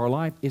part of our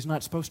life is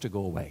not supposed to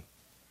go away.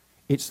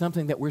 It's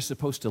something that we're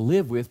supposed to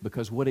live with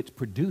because what it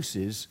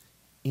produces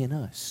in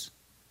us.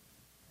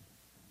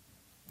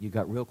 You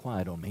got real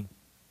quiet on me.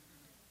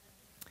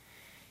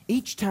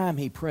 Each time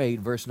he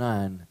prayed, verse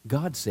 9,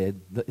 God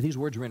said, these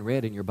words are in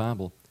red in your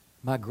Bible,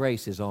 my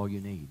grace is all you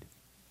need.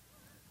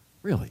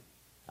 Really?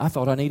 I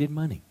thought I needed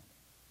money.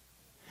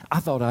 I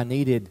thought I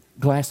needed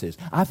glasses.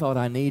 I thought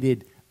I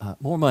needed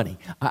more money.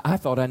 I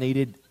thought I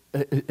needed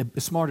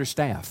a smarter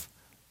staff.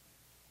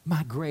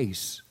 My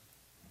grace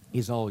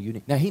is all you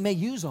need. Now, He may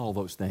use all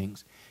those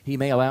things. He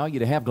may allow you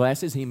to have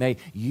glasses. He may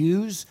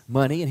use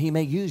money, and He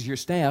may use your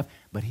staff.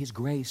 But His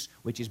grace,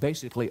 which is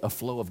basically a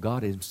flow of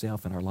God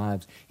Himself in our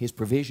lives, His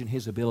provision,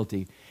 His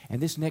ability. And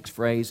this next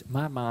phrase,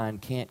 my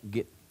mind can't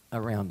get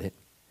around it.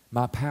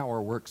 My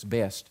power works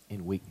best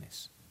in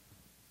weakness.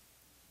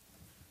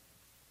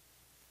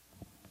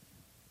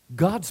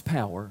 God's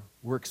power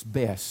works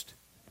best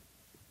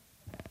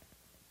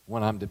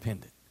when I'm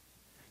dependent.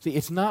 See,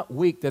 it's not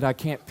weak that I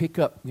can't pick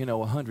up,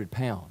 100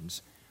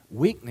 pounds.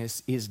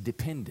 Weakness is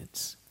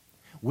dependence.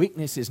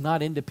 Weakness is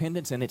not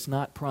independence and it's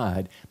not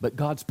pride, but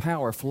God's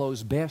power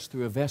flows best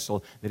through a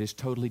vessel that is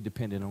totally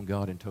dependent on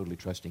God and totally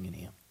trusting in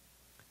Him.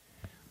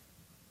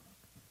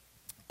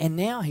 And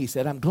now He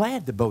said, I'm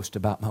glad to boast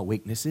about my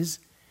weaknesses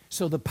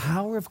so the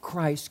power of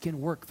Christ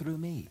can work through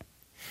me.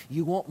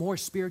 You want more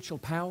spiritual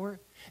power?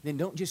 Then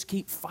don't just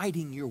keep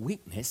fighting your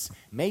weakness.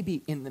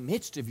 Maybe in the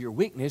midst of your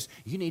weakness,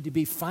 you need to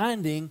be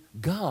finding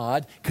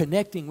God,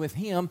 connecting with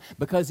Him,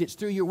 because it's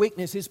through your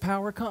weakness His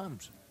power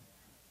comes.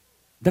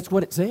 That's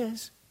what it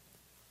says.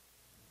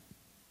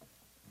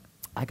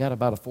 I got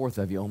about a fourth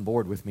of you on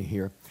board with me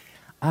here.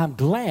 I'm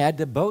glad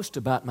to boast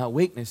about my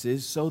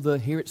weaknesses so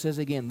here it says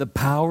again, the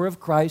power of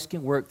Christ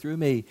can work through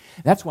me.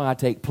 That's why I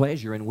take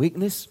pleasure in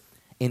weakness,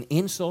 in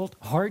insult,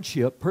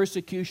 hardship,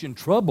 persecution,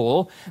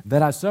 trouble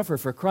that I suffer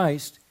for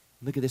Christ.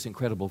 Look at this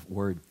incredible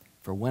word.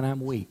 For when I'm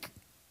weak,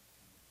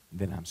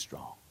 then I'm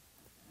strong.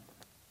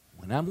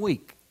 When I'm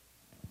weak,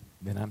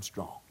 then I'm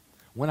strong.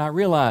 When I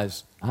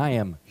realize I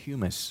am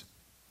humus,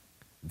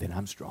 then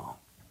I'm strong.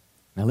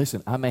 Now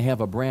listen, I may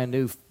have a brand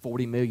new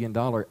 $40 million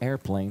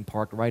airplane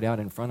parked right out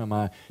in front of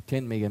my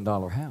 $10 million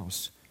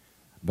house,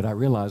 but I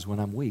realize when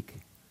I'm weak,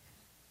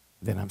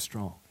 then I'm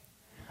strong.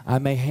 I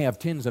may have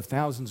tens of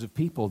thousands of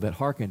people that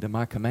hearken to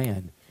my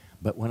command,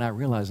 but when I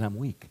realize I'm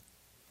weak,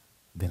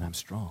 then I'm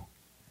strong.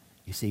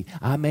 You see,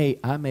 I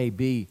may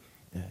be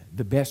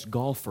the best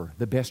golfer,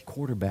 the best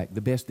quarterback,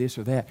 the best this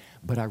or that,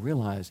 but I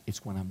realize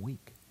it's when I'm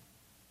weak,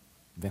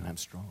 then I'm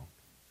strong.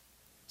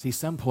 See,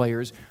 some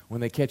players,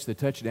 when they catch the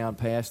touchdown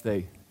pass,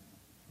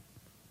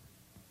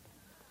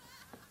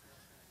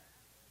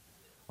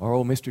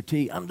 or Mr.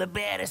 T, I'm the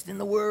baddest in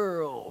the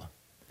world.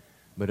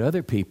 But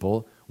other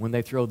people, when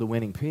they throw the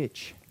winning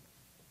pitch,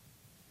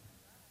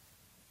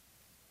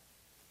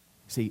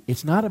 see,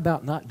 it's not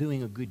about not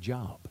doing a good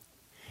job.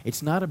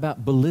 It's not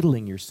about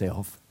belittling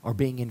yourself or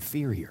being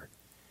inferior.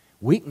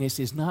 Weakness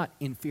is not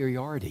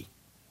inferiority.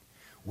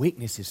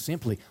 Weakness is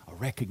simply a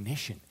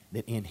recognition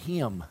that in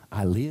Him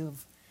I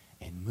live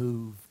and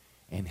move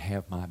and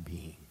have my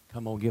being.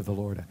 Come on, give the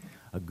Lord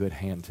a good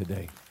hand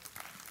today.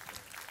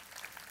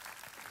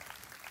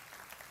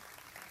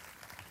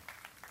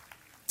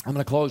 I'm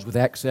going to close with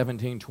Acts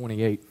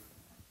 17:28.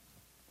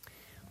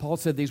 Paul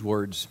said these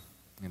words,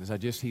 and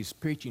he's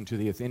preaching to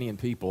the Athenian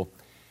people.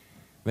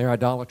 They're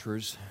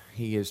idolaters.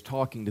 He is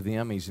talking to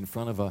them. He's in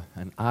front of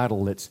an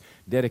idol that's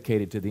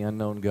dedicated to the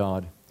unknown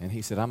God. And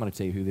he said, I'm going to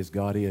tell you who this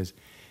God is.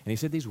 And he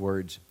said these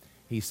words.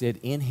 He said,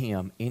 in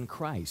Him, in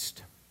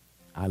Christ,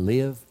 I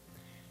live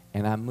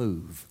and I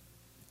move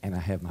and I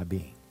have my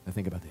being. Now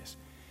think about this.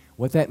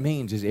 What that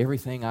means is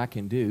everything I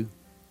can do,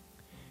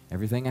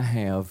 everything I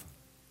have,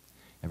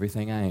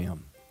 everything I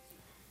am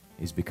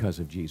is because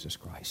of Jesus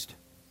Christ.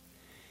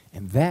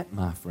 And that,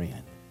 my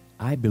friend,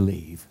 I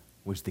believe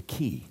was the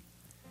key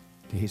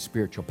to His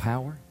spiritual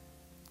power,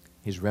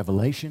 His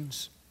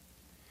revelations,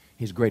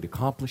 His great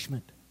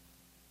accomplishment,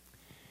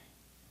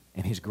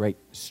 and His great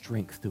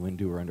strength to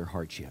endure under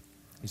hardship.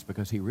 It's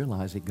because He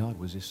realized that God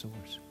was His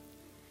source.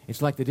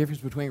 It's like the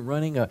difference between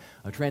running a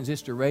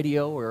transistor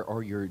radio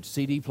or your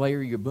CD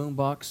player, your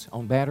boombox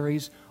on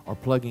batteries, or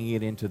plugging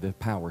it into the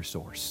power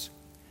source.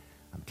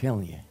 I'm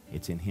telling you,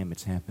 it's in Him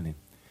it's happening.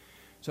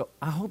 So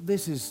I hope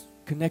this is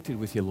connected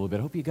with you a little bit.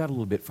 I hope you got a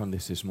little bit from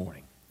this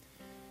morning.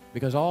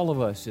 Because all of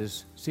us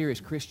as serious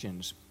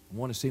Christians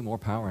want to see more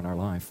power in our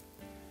life.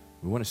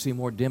 We want to see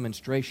more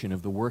demonstration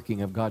of the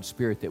working of God's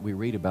Spirit that we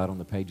read about on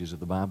the pages of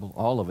the Bible.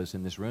 All of us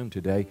in this room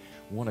today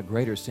want a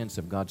greater sense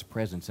of God's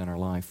presence in our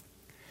life.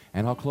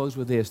 And I'll close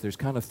with this. There's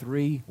kind of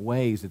three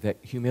ways that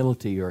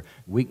humility or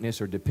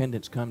weakness or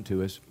dependence come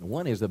to us.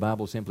 One is the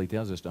Bible simply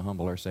tells us to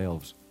humble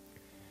ourselves.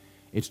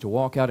 It's to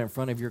walk out in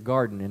front of your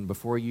garden and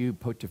before you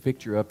put your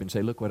picture up and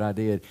say, look what I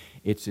did,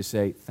 it's to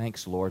say,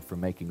 thanks, Lord, for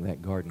making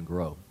that garden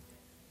grow.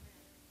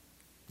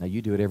 Now,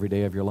 you do it every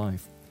day of your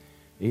life.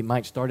 It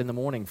might start in the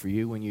morning for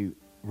you when you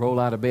roll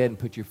out of bed and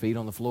put your feet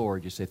on the floor.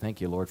 Just say,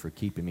 thank you, Lord, for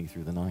keeping me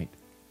through the night.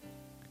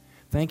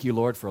 Thank you,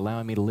 Lord, for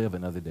allowing me to live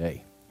another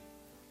day.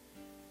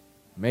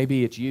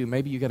 Maybe it's you.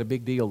 Maybe you got a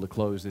big deal to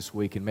close this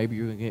week, and maybe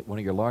you're going to get one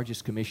of your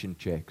largest commission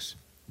checks.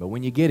 But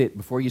when you get it,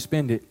 before you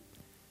spend it,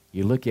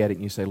 you look at it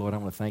and you say, Lord, I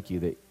want to thank you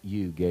that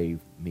you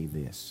gave me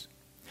this.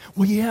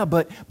 Well, yeah,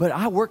 but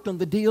I worked on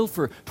the deal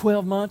for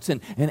 12 months,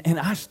 and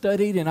I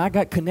studied, and I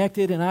got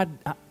connected, and I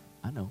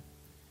know.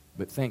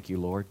 But thank you,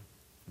 Lord,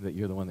 that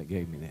you're the one that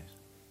gave me this.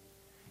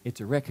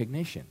 It's a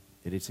recognition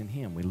that it's in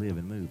Him we live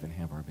and move and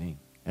have our being.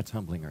 That's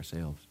humbling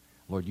ourselves.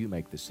 Lord, you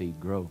make the seed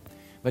grow.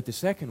 But the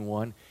second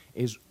one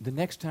is the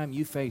next time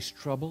you face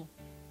trouble,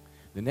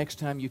 the next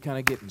time you kind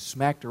of getting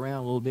smacked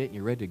around a little bit and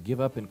you're ready to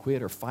give up and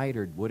quit or fight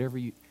or whatever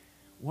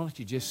why don't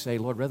you just say,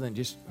 Lord, rather than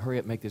just hurry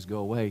up and make this go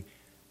away,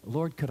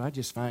 Lord, could I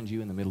just find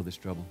you in the middle of this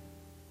trouble?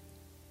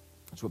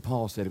 That's what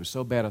Paul said. It was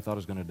so bad I thought I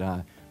was going to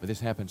die, but this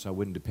happened so I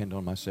wouldn't depend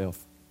on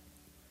myself,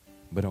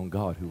 but on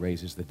God who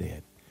raises the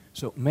dead.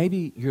 So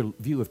maybe your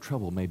view of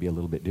trouble may be a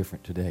little bit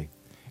different today.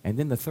 And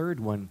then the third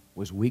one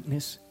was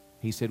weakness.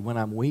 He said, when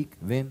I'm weak,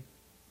 then.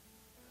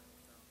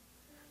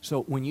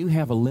 So when you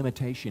have a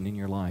limitation in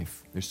your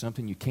life, there's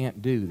something you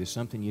can't do, there's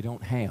something you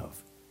don't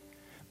have.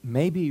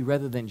 Maybe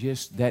rather than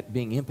just that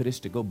being impetus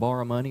to go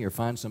borrow money or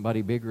find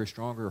somebody bigger or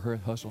stronger or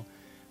hustle,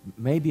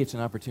 maybe it's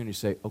an opportunity to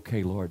say,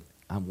 okay, Lord,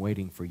 I'm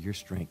waiting for your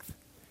strength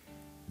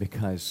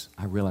because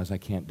I realize I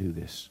can't do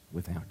this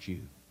without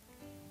you.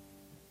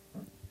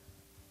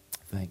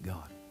 Thank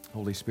God.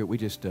 Holy Spirit, we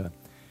just,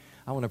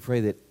 I want to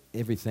pray that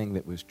everything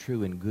that was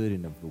true and good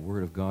and of the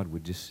Word of God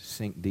would just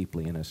sink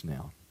deeply in us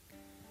now.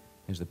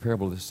 As the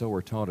parable of the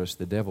sower taught us,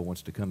 the devil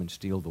wants to come and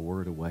steal the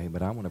Word away,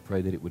 but I want to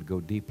pray that it would go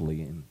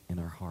deeply in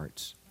our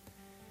hearts.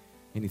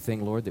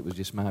 Anything, Lord, that was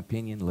just my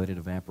opinion, let it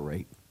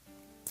evaporate.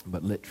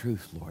 But let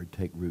truth, Lord,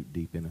 take root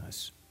deep in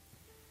us.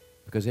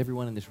 Because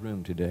everyone in this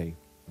room today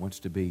wants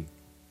to be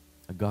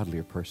a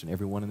godlier person.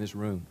 Everyone in this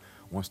room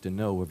wants to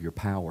know of your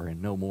power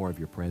and know more of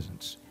your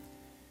presence.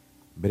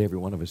 But every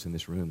one of us in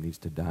this room needs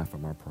to die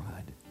from our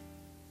pride.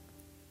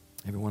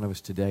 Every one of us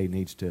today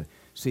needs to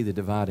see the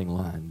dividing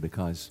line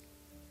because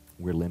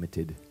we're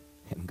limited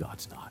and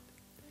God's not.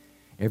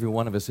 Every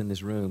one of us in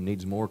this room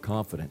needs more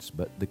confidence,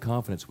 but the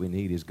confidence we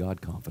need is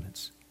God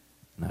confidence,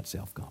 not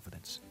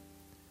self-confidence.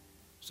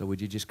 So would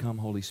you just come,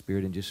 Holy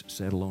Spirit, and just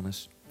settle on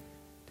us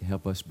to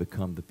help us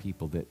become the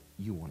people that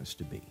you want us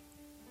to be.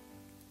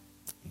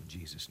 In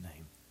Jesus'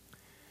 name.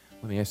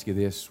 Let me ask you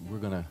this. We're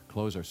going to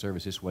close our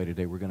service this way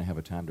today. We're going to have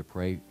a time to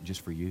pray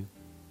just for you.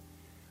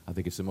 I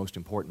think it's the most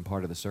important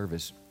part of the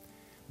service.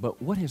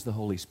 But what has the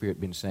Holy Spirit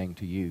been saying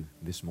to you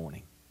this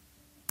morning?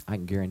 I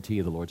can guarantee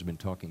you the Lord's been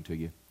talking to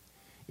you.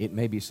 It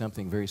may be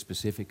something very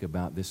specific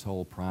about this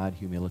whole pride,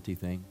 humility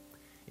thing.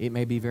 It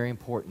may be very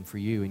important for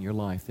you in your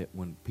life that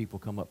when people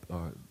come up,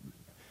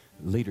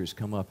 leaders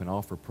come up and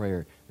offer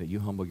prayer, that you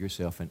humble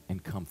yourself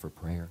and come for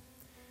prayer.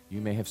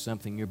 You may have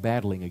something you're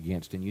battling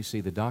against, and you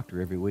see the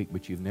doctor every week,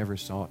 but you've never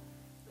sought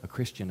a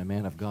Christian, a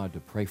man of God, to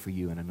pray for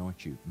you and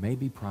anoint you.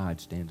 Maybe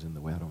pride stands in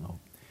the way, I don't know.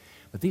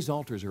 But these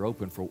altars are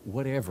open for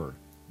whatever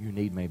your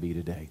need may be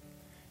today.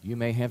 You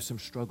may have some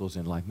struggles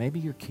in life. Maybe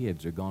your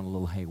kids are gone a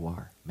little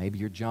haywire. Maybe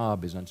your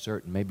job is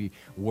uncertain. Maybe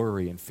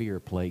worry and fear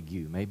plague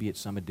you. Maybe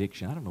it's some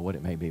addiction. I don't know what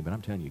it may be, but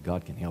I'm telling you,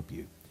 God can help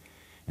you.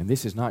 And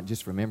this is not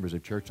just for members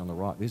of Church on the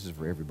Rock. This is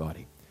for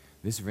everybody.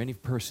 This is for any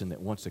person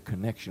that wants a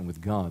connection with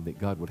God, that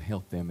God would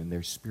help them in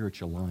their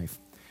spiritual life.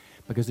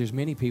 Because there's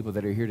many people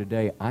that are here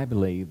today, I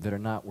believe, that are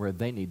not where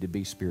they need to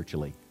be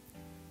spiritually.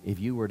 If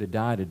you were to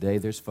die today,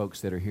 there's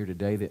folks that are here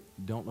today that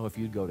don't know if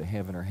you'd go to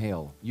heaven or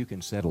hell. You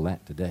can settle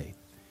that today.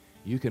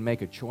 You can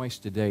make a choice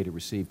today to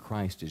receive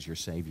Christ as your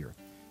Savior.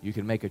 You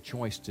can make a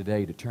choice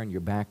today to turn your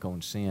back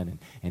on sin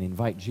and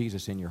invite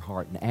Jesus in your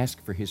heart and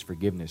ask for His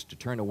forgiveness, to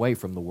turn away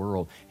from the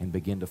world and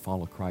begin to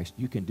follow Christ.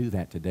 You can do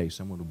that today.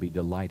 Someone will be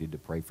delighted to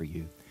pray for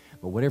you.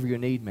 But whatever your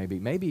need may be,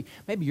 maybe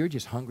you're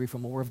just hungry for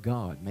more of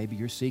God. Maybe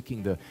you're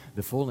seeking the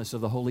fullness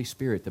of the Holy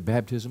Spirit, the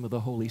baptism of the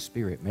Holy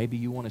Spirit. Maybe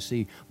you want to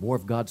see more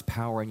of God's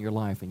power in your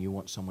life and you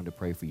want someone to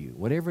pray for you.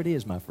 Whatever it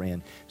is, my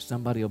friend,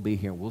 somebody will be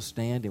here. We'll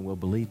stand and we'll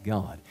believe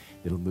God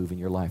that'll move in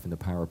your life in the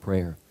power of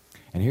prayer.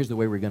 And here's the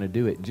way we're going to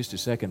do it. In just a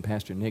second,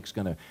 Pastor Nick's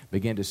going to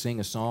begin to sing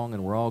a song,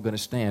 and we're all going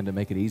to stand to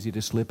make it easy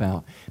to slip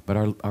out.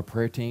 But our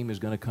prayer team is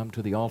going to come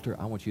to the altar.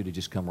 I want you to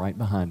just come right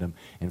behind them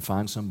and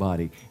find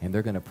somebody, and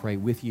they're going to pray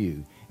with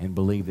you and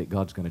believe that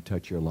God's going to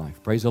touch your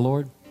life. Praise the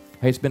Lord.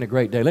 Hey, it's been a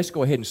great day. Let's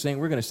go ahead and sing.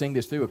 We're going to sing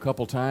this through a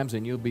couple times,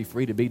 and you'll be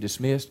free to be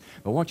dismissed.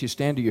 But once you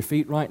stand to your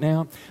feet right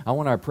now, I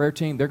want our prayer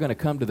team, they're going to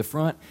come to the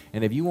front.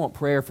 And if you want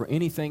prayer for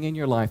anything in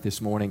your life this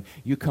morning,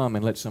 you come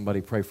and let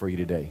somebody pray for you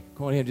today.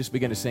 Go ahead and just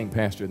begin to sing,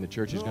 Pastor, and the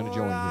church is going to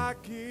join you. I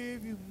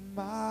give you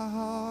my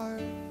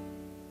heart.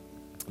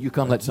 You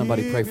come let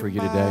somebody pray for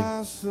you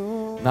today.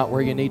 Not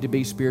where you need to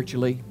be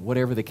spiritually,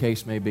 whatever the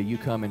case may be. You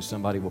come and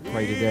somebody will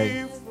pray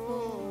today.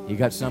 You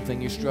got something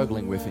you're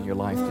struggling with in your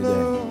life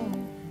today.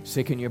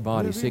 Sick in your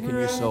body, sick in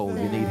your soul,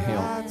 you need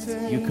help.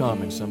 You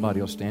come and somebody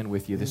will stand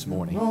with you this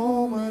morning.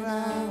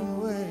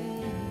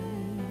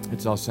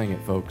 Let's all sing it,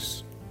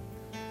 folks.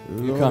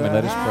 You come and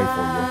let us pray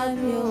for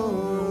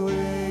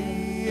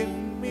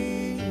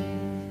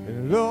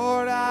you.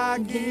 Lord, I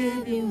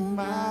give you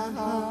my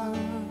heart.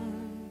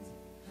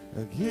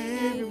 I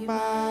give you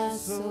my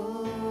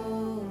soul.